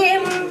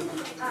Мирем,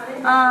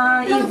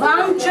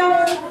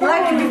 Иванча,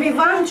 лаки биби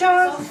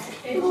Иванча,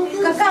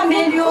 кака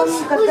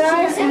Мелиос,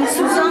 кака и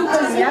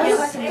Сузанка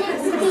зяс.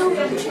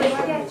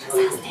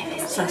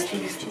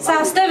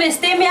 Съставе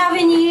сте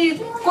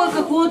мявени, кой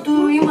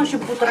каквото имаше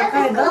под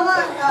ръка и дал.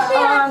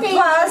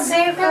 Това аз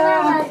взех,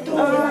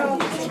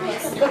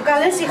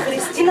 какале си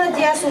Христина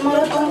Диас,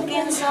 Умара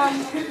Тонкинса,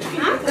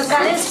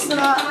 какале си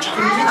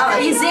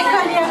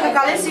Изека Лия,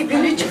 какале си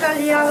Величка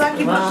Лия,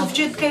 лаки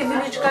братовчетка и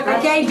Величка,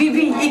 какя и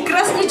Биби, и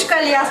кръстничка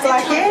Лия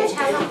слаке,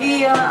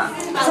 и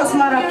с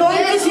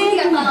маратонки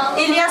си,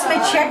 или аз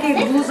печак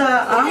и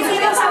блуза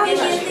Анфрия,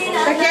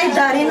 какя и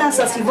Дарина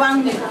с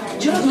Иван.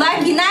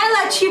 Лаки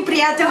най-лачи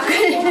приятелка.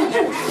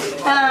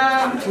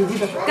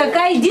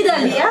 Кака и Дида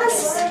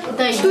Лиас,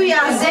 той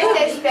аз взех,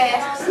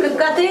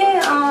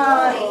 какате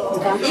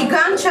и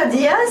Ганча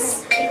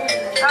Диас,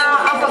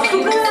 а пък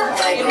тук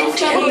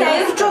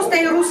Таевчо сте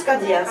и Руска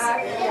Диас,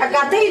 а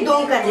кате и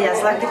Донка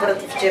Диас, лаки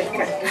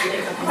братовчетка.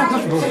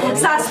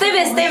 С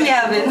тебе сте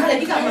мявен.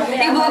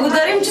 И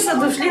благодарим, че са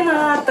дошли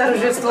на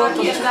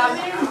тържеството.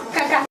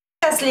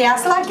 Кака ли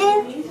аз лаки?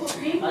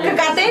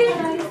 Какате?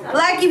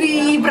 Лаки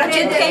и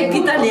братчетка и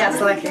пита ли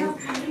аз лаки?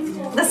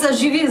 Да са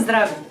живи и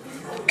здрави.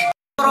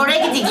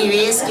 Прореките ги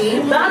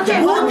вески,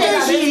 буте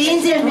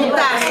живинте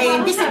бутаха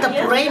и писата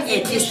порем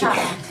е тиски.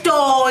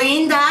 Той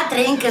инда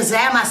тренка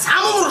взема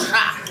само руша.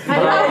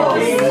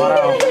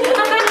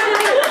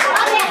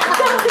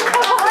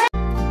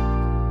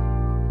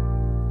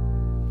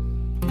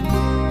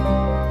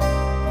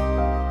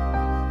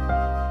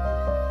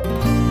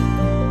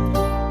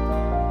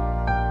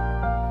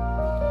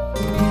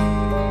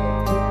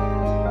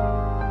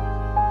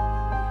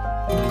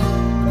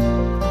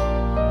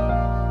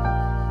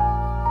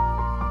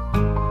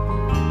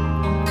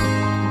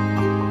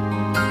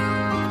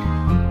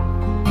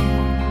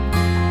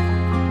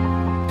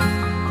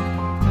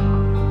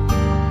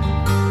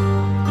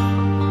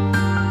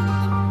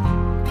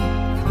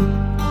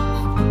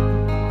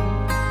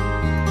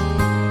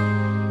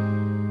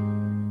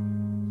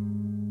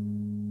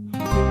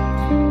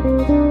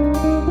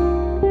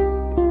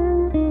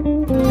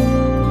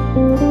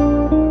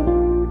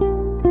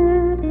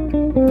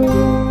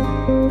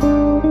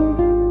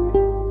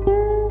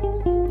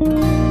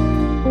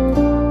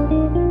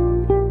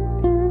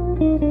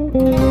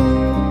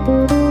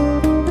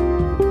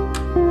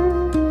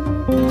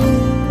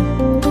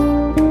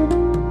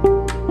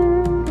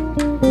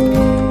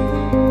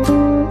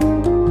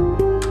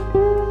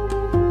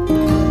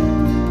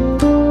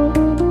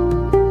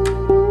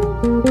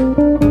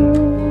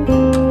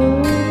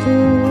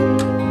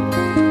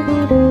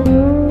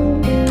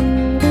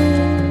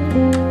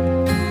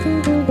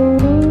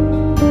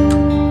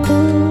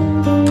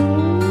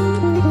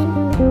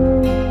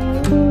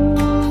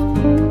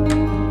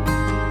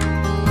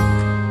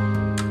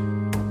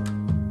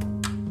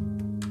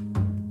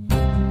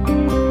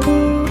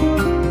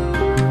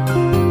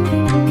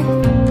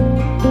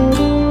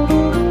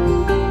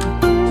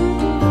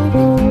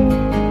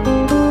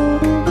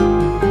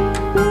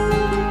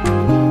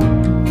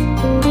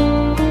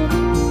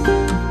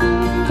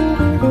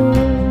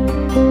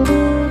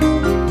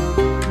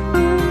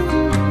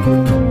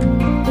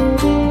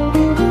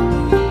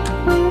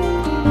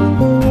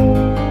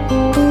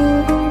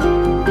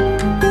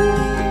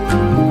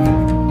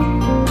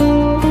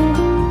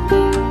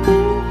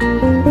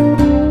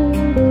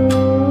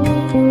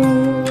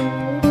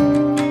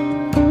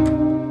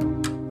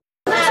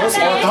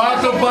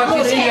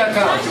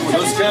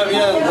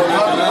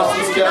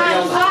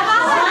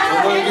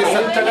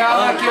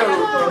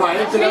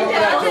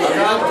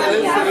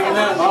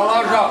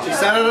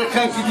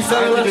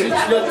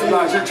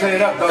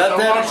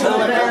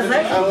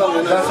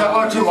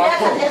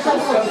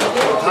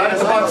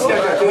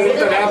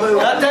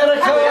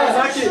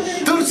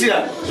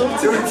 Турция!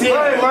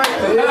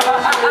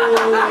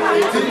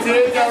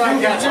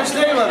 Учиш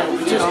ли, Иван?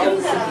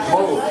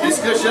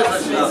 Искаш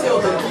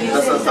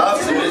да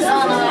създаваш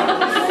семейство.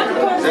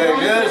 Да я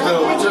гледаш, да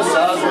обичаш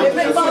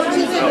сазването.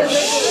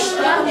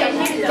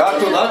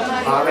 Както да?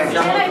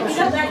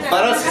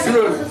 Пара си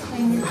силен.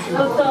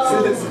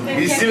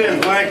 И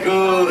силен, майко,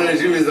 да е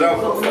жив и здрав.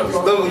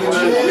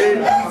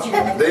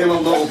 Да имам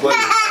много пари.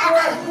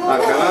 А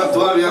канал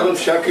това вярвам,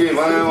 чакай,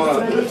 Иван,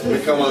 ама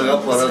вика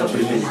мадга парад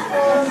преди.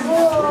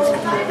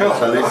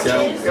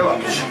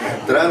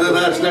 Трябва да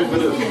дадеш някой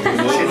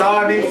да... Ще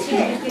дава ми.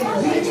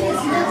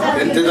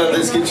 Те да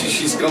дески, че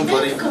ще искам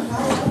пари.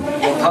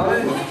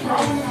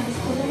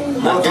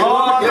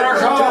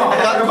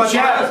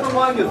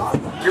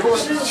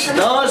 Ще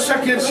даваш,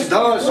 Шакир, ще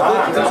даваш.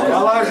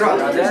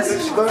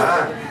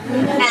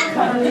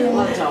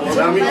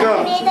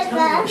 Замика,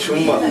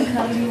 шумба.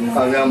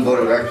 А нямам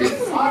бъргаки.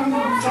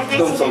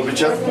 Щом се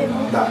обичат,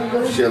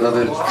 ще я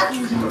дадем.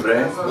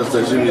 Добре. Да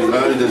са живи,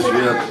 здрави, да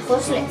живеят.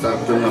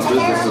 Както напред,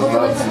 да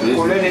съзнават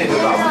семейство.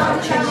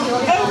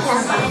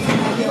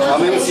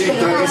 Ами си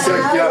тръгни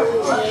сега тя.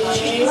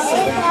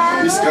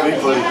 Иска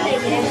ми пари.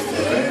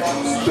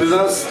 При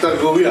нас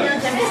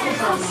търговия.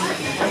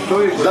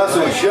 Да се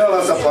отшия,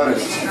 да се пари.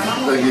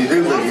 Да ги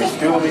идем, да ги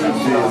изпиваме и да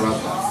ги обратно.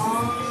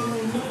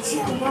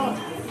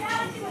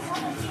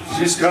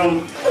 Ще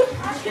искам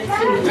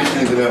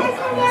 3000 лева.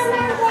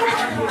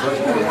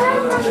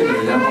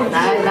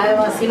 Дай,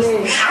 Василе.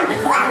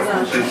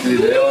 3000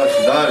 лева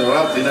ще даваш,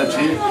 брат,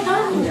 иначе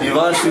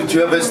Иван ще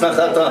отива без на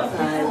хата.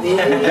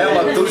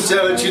 Няма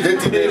Турция вече, де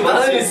ти бе,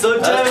 аз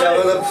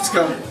трябва да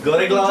пускам.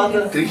 Горе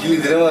главата.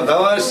 3000 лева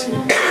даваш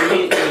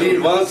и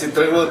Иван си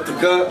тръгва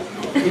тука.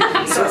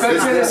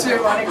 Супер ми да си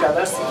Иване,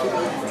 кадаш си.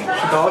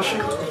 Ще даваш?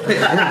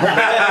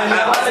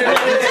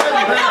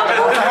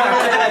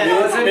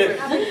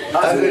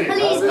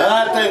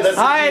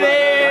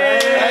 Хайде!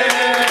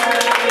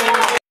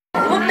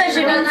 Будто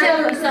живете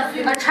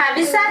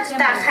чависат,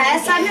 да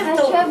хайсами,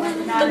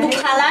 то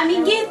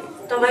бухалами ги,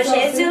 то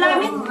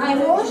въжезилами. Не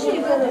може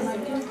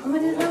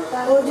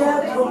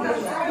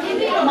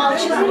да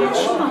малчи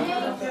заличима.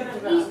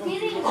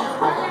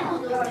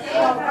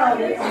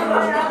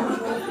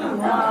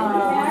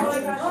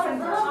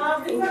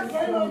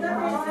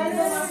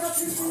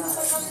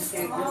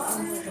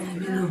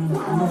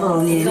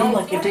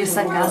 Вълнение, той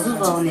са газо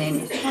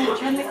вълнение.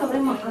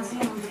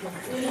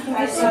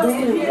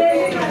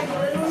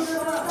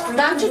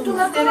 Данчето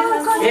на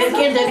терена кой?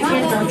 Еркен,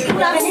 данчето.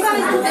 Да, кога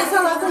те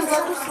са лака,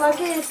 злато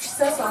слаке,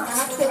 часа са.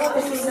 Това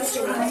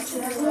е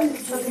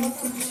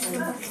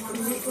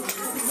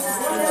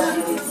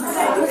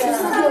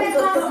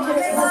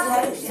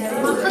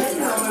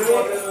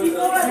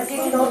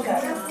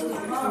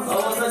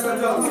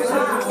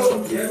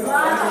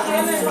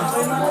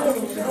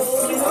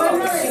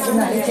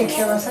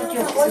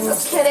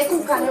Querer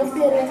com canel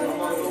pere.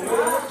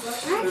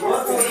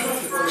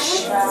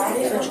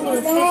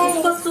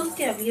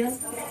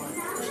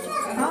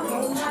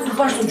 Tu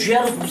pași tu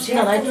giară cu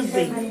sine, n-ai tot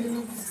bei.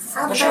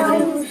 Așa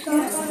vrei.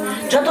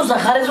 Ce to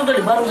Zaharezu de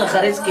Libarul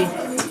Zaharezchi.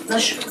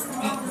 Așa.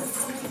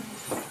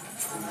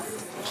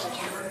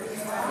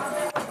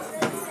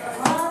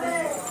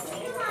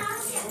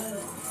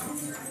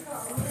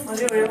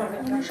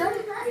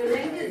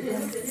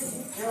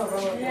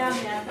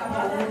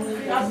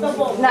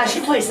 Da, și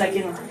tu ești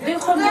acolo. Din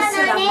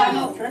comisia la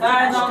pană.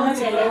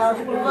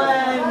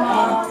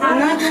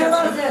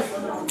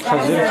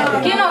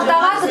 Kino,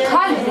 dava cât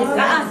hal.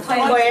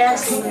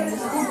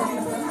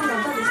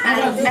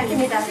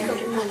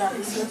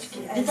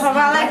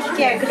 Trovala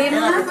que é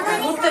grima,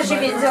 muita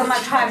gente diz uma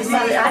chave,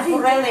 sabe? A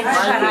furela é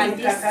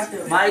charade.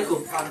 Майко.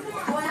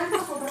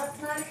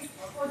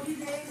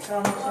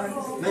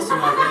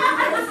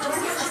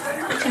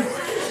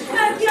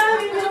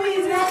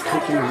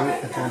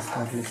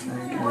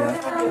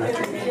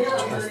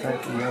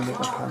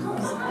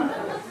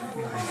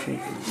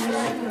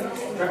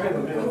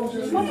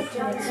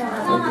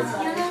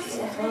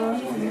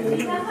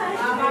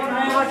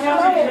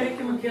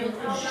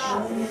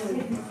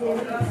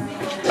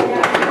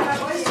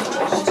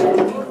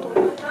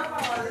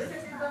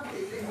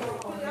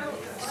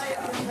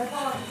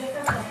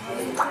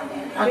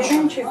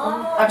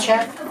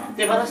 Așa?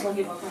 Treba da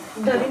slagi.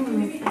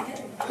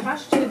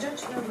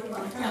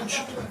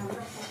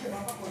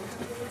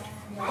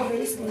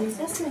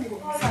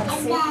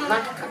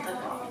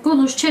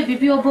 Konuş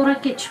çebi bir obora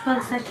geç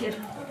falsakir.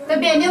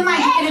 Tabii ne mai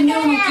treniu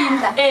no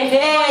quinta. E,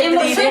 Eu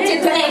não sei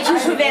de trem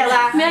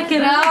chuvela. Minha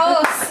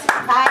querida.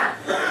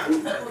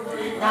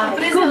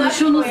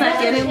 Konuş onu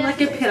sakir. Uma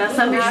que pera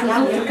sabe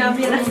şunu bu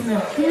kamera.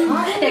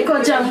 E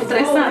kocam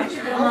tresa.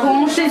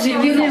 Konuş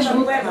çebi ne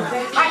bu?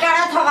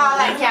 Agora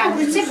trovala que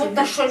a se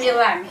botar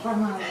chovilame.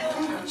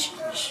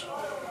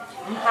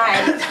 Hai.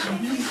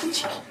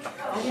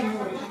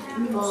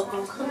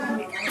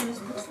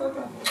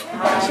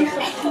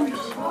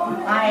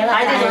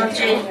 Haide,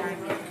 gente.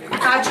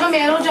 Acum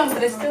eu geam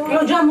treste.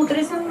 Eu geamul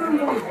trebuie să...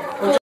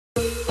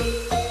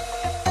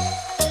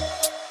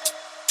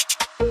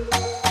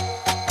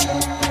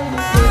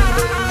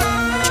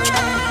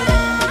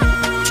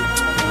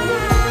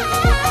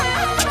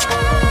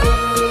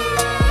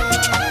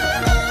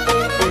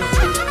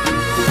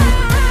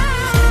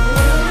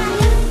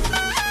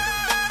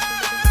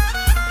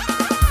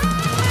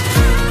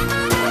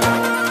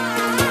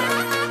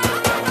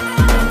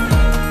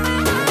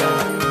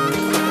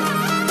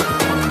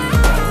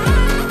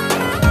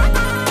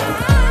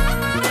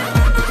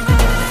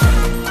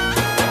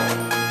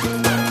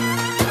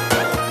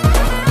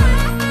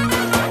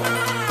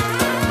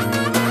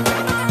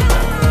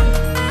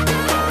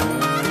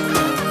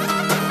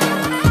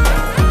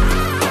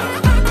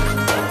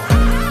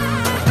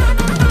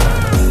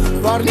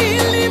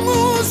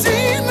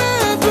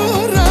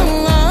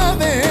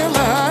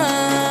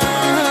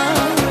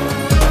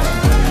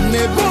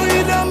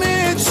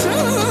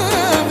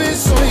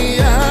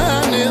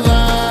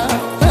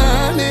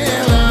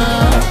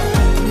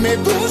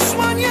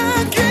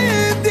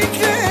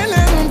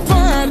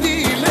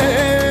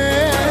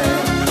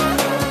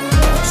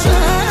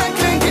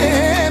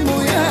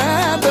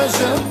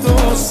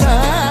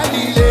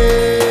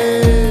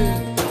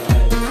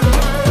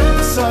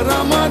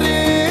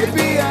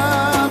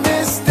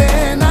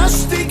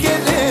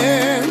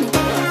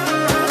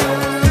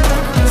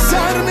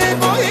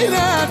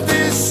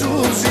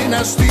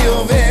 știu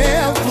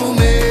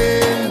veltume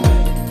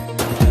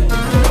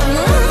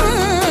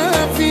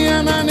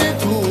Fiana ne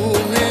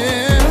tume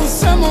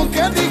Să mă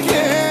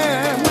cadiche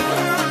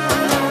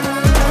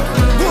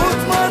Gut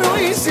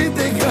marui si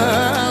te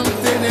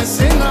cante ne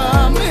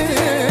sename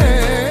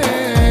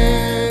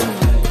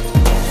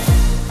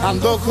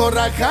Ando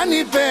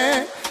coracani pe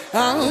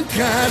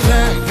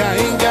Ankara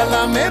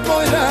Kaingala me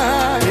boira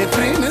E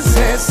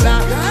princesa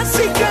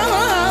Kasi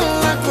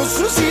kavala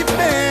Kosusi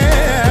pe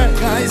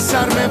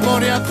Kaisar me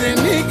boria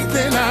Tenik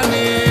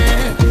telane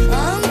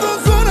Ando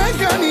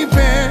coracani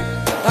pe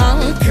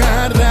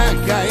Ankara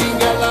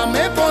Kaingala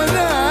me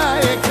boira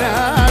E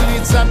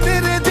kraljica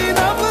Tere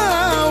dinava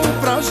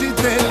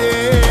Upražitele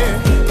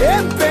E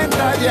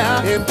pentalja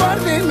E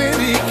barne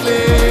merikle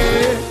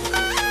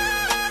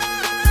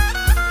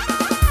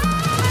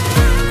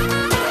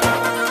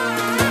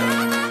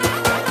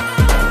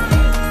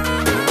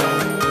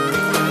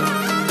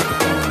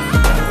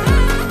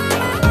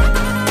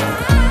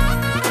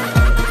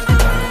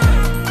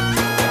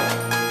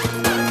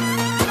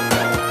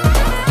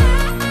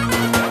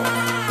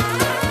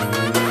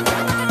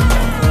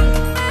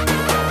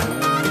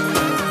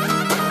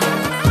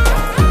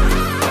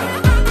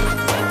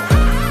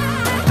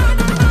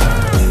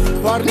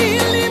Porni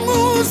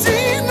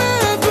limuzina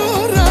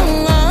dura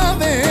la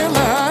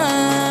vela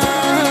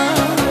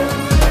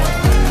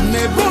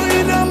Ne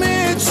boira me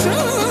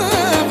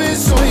chave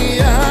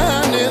soia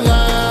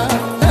nela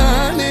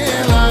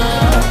Anela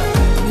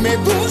Me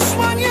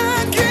dușmania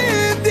che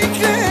di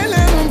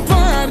crele în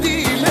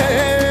parile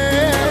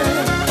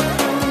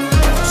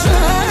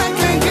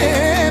Čakaj che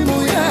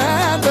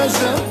muiada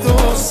жълто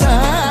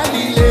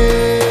салile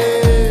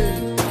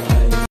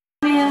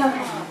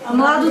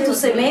Младото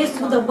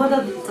семейство да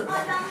бъдат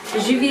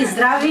живи и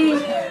здрави,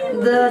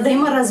 да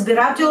има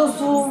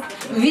разбирателство,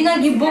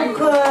 винаги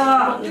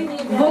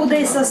Бог да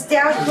е с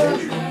тях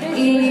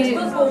и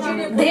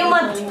да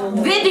имат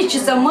две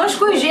дечица,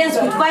 мъжко и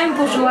женско, това им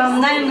пожелавам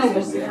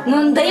най-много.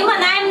 Но да има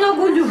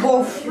най-много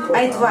любов,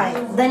 ай това е,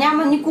 да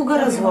няма никога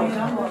развод.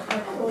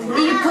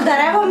 И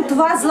подарявам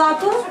това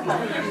злато,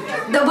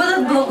 да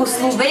бъдат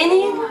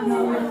благословени.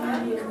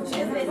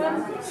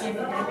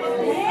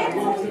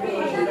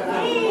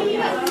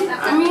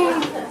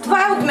 Това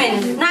е от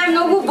мен.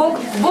 Най-много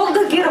Бог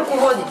да ги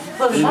ръководи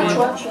в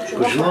живота.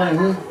 Пожелавам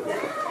му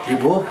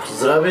любов,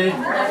 здраве,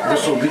 да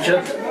се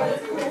обичат.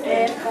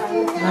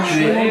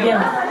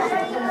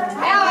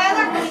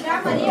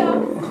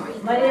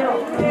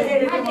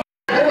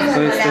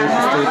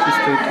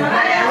 Стойте.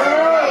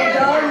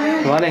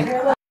 Валя.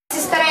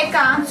 Сестра е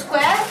канцко е,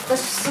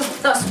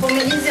 да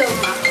спомени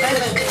зелна.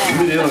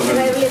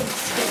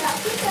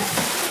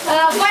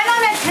 Кой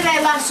нам е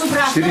треба,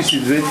 собрат?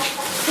 42.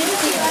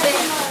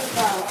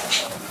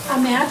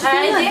 Ами аз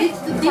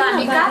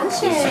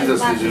ти Да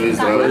сте живи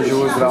здраве.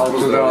 Живо здраво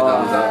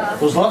тогава.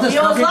 Познате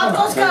Йо,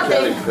 Златко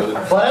скате.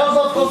 Това е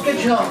Златко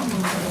скетча.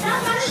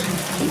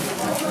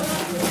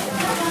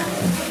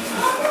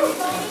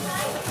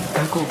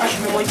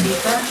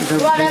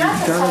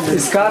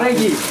 Изкарай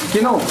ги!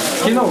 Кино!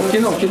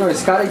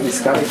 Изкарай ги!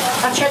 Изкарай ги!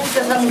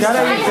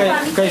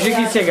 Кажи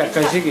ги сега,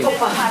 кажи ги.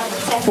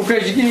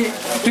 Покажи ги.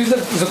 Той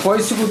за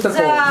кой си го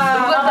такова?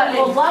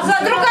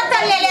 За другата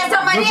леля, за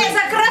Мария,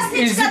 за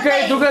кръстничката.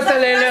 Извикай другата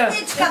леля.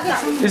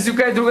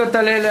 Извикай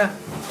другата леля.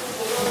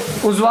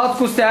 У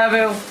Златко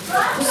Стявел.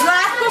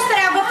 Златко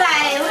Стрябата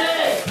е.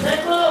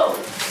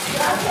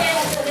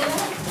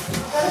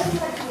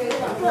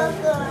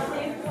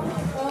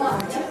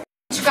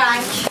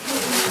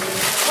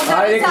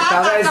 Айде,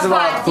 казай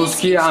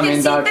Златковски,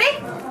 амин да.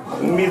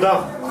 Ми да.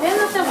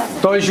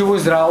 Той живо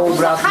здраво,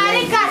 брат.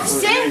 Захари, как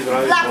си?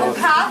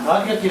 Лакоха.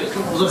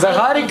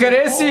 Захари,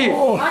 къде си?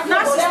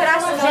 Една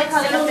сестра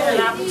служете се на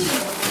телена.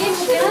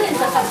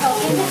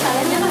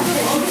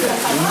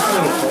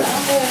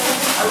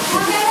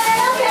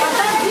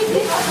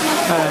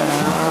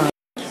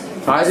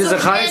 Айде,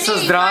 Захари, са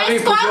здрави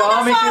и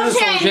пожелаваме ти да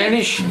се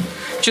ожениш,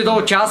 че да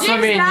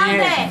участваме и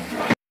ние.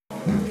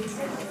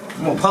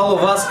 Мопало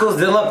Васко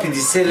сдела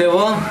 50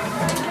 лева.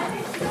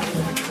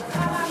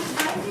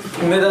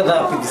 Ме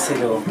да 50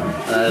 лева.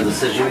 Айде да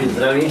са живи и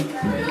здрави.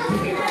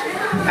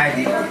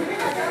 Айде.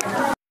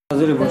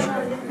 Казали, Бошо.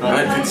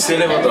 Айде 50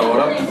 лева да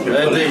орат.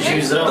 Да е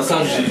живи здрави. Да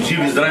са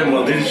живи здрави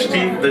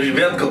младежи, да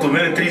живеят като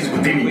мене 30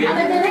 години.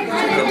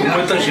 Като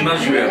моята жена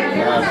живеят.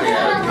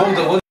 Бог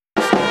да води.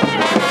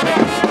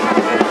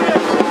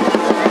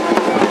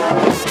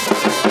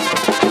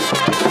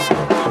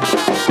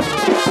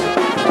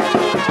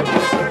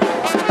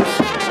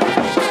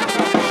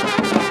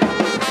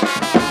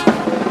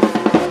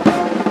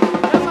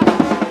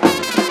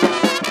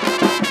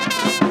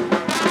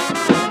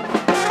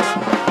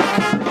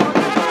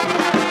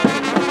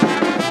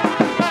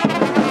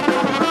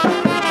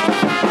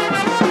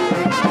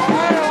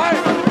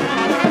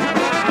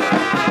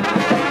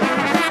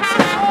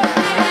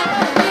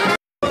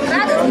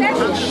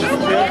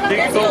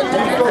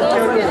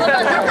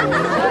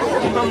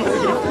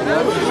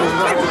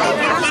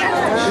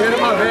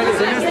 Фирма Вели,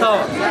 се не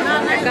става.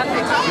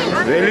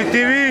 VELI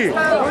TV,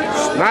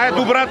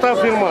 най-добрата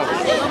фирма.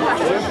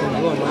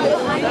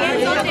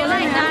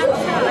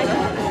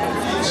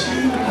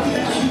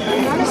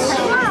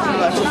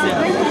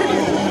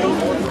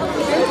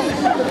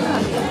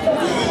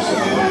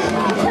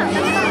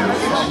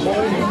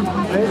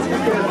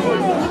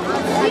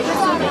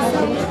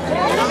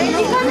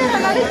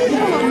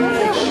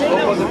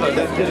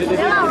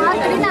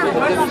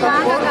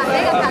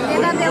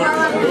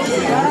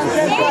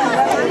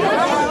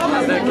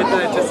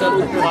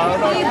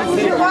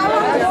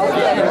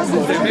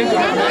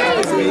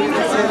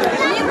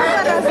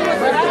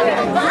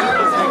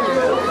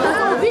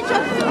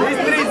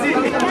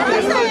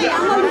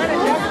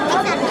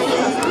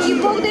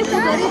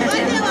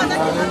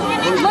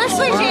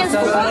 Мъжко и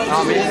женско.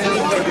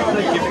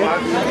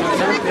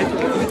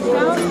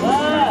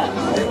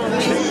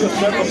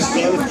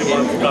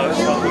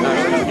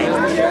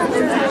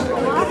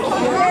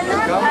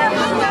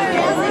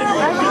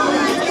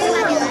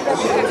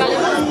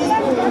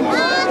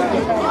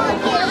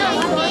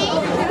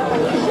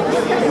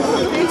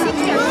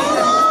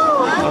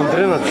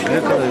 Андрена,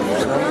 члека да е.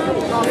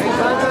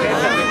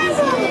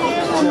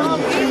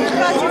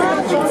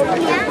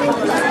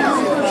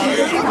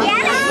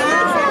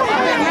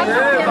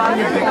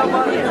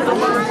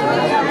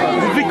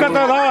 Музиката,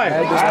 давай!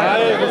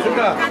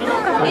 Музика!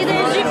 И да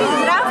е жив и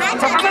здрав.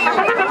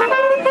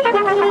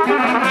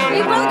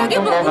 И Бог да ги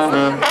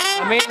благослови.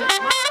 Амин.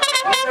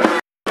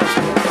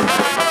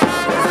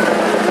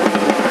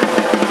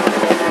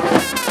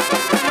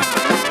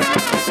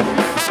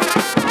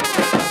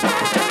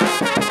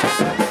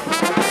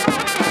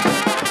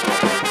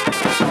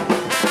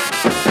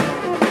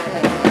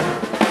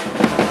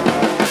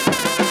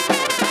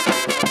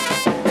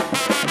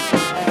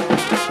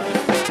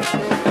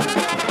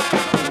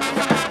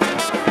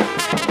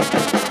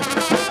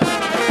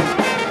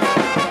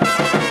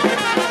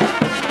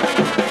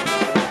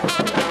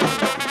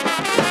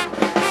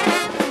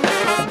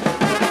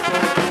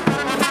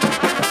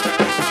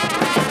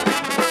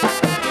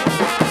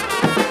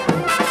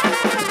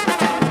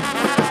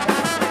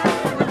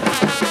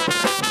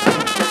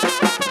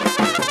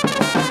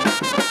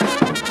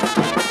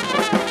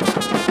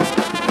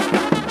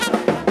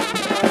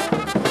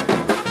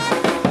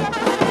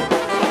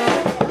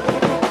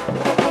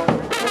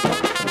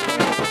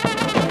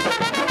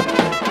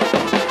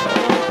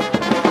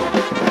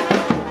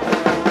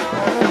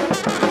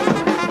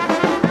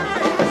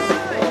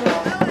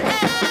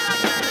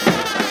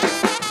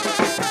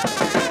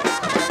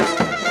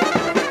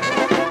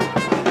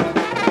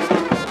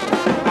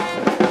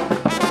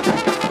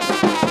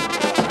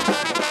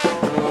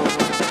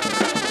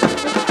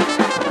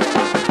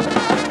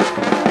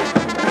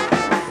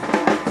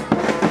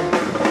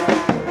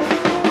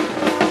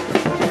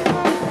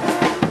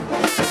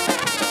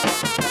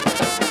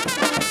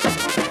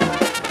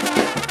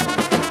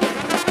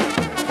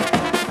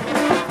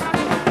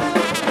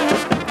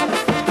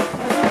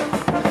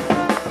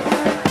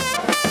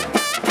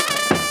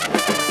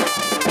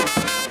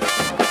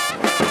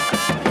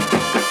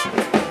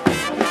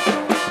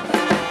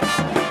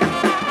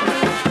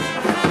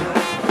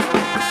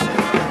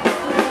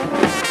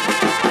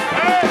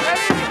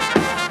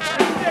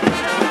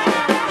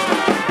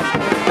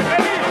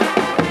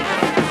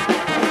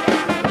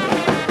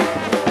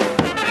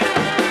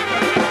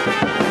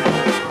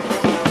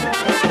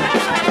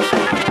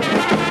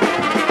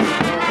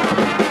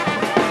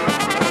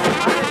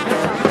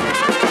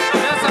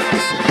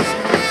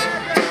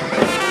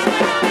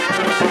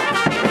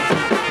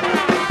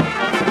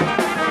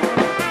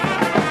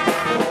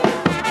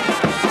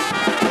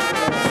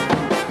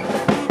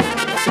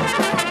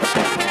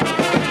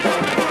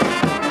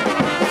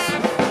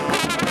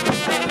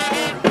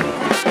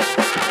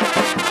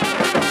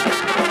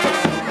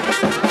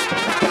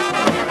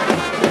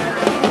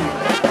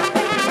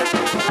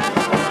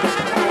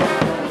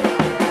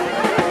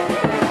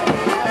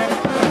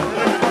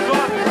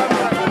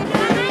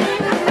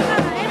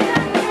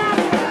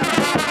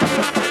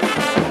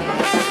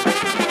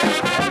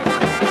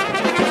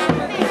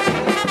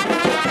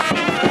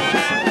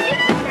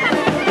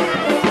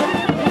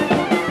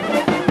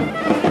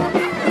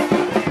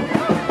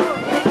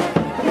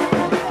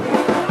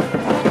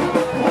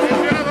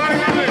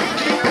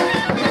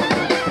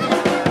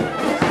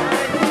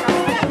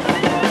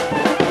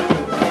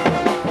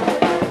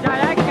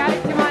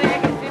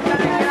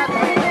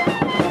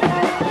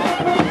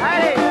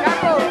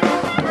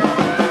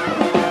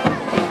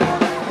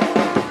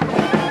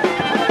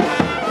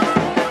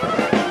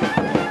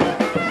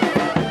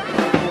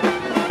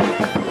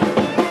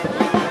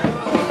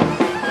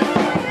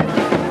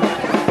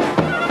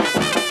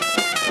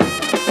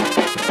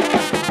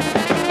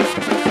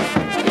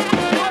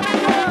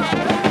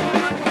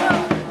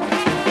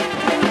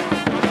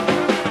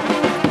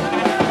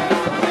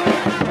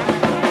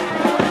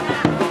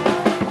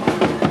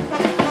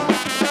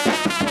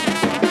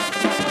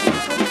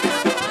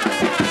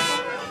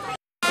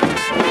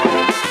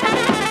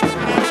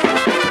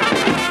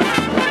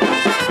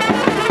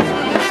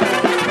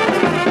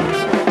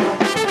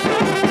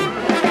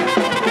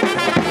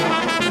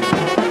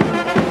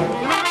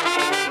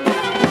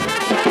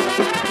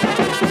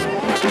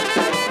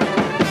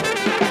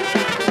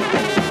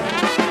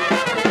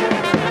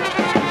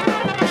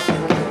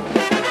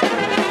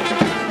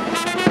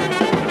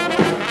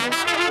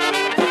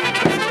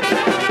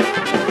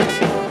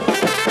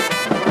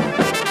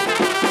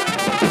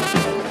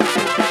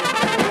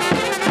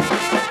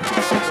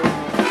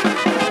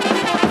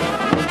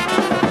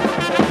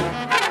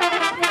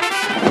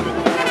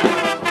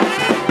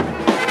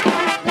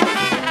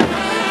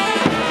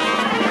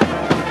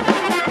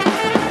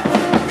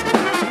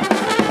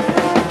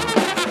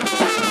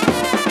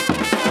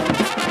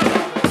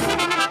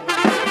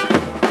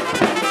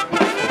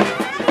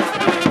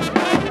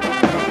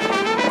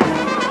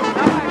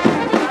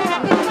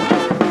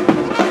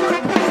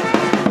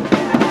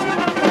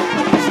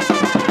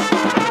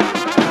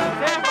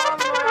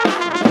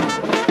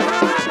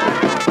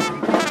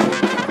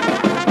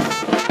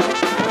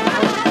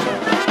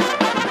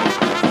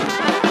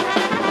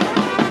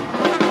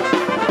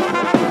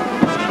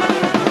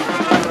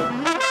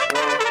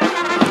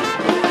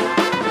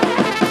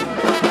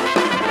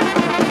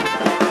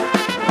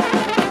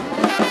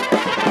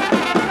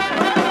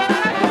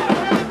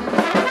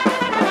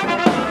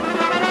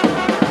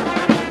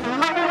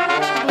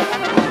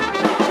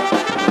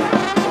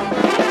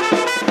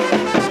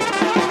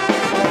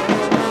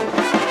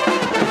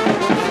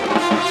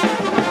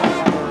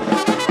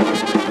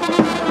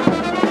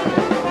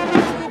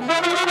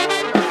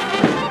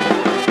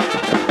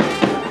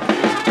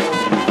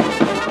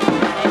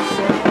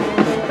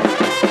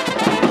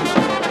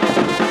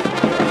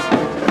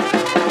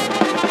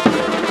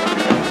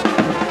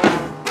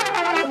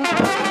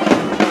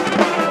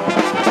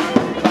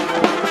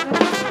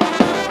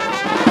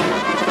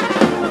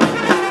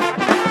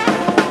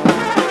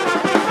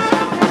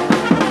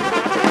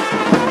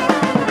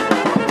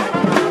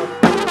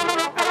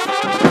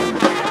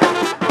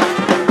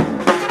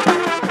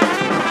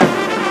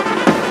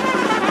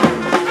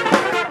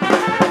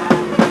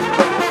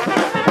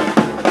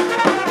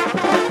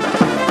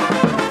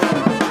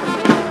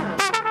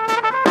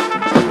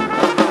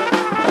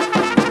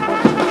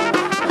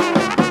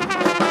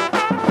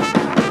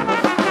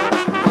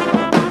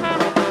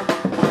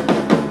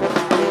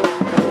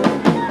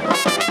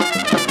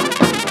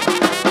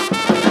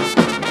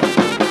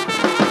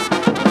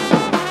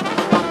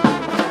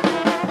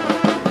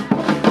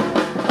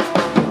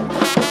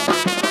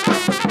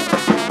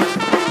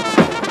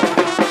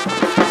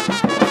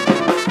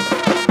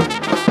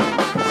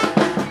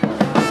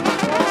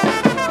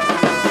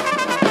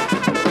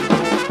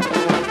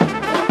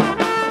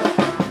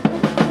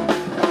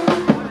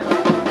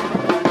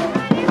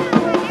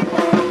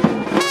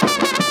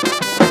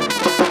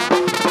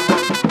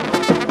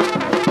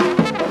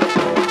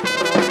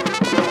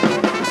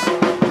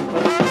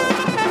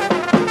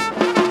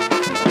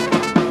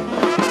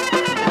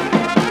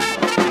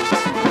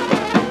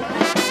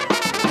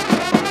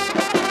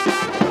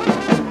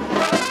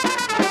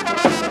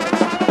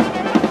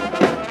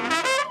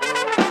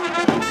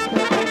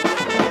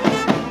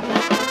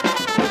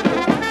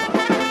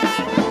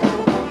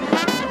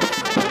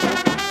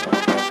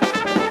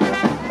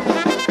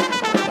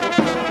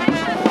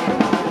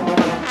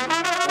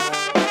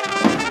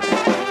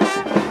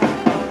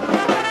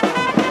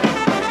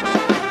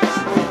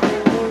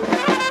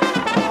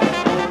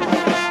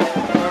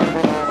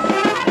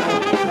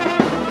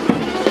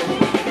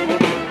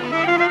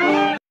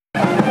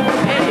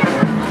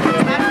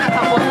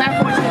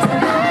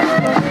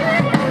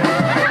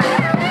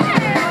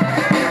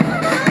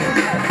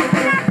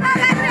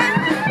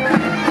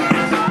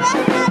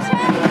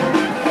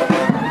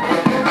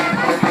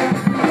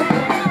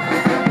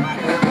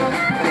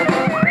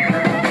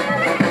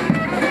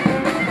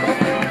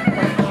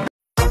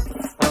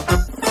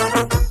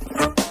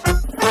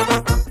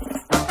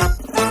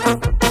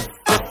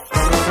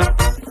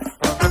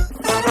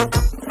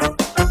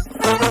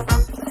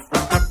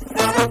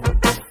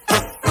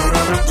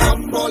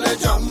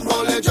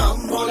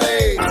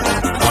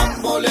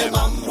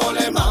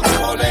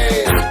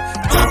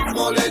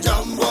 jambole,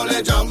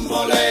 jambole,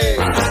 jambole.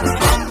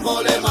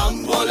 Mambole,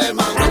 mambole,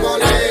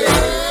 mambole.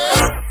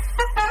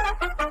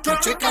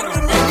 Chucheca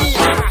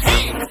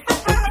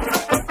Romania.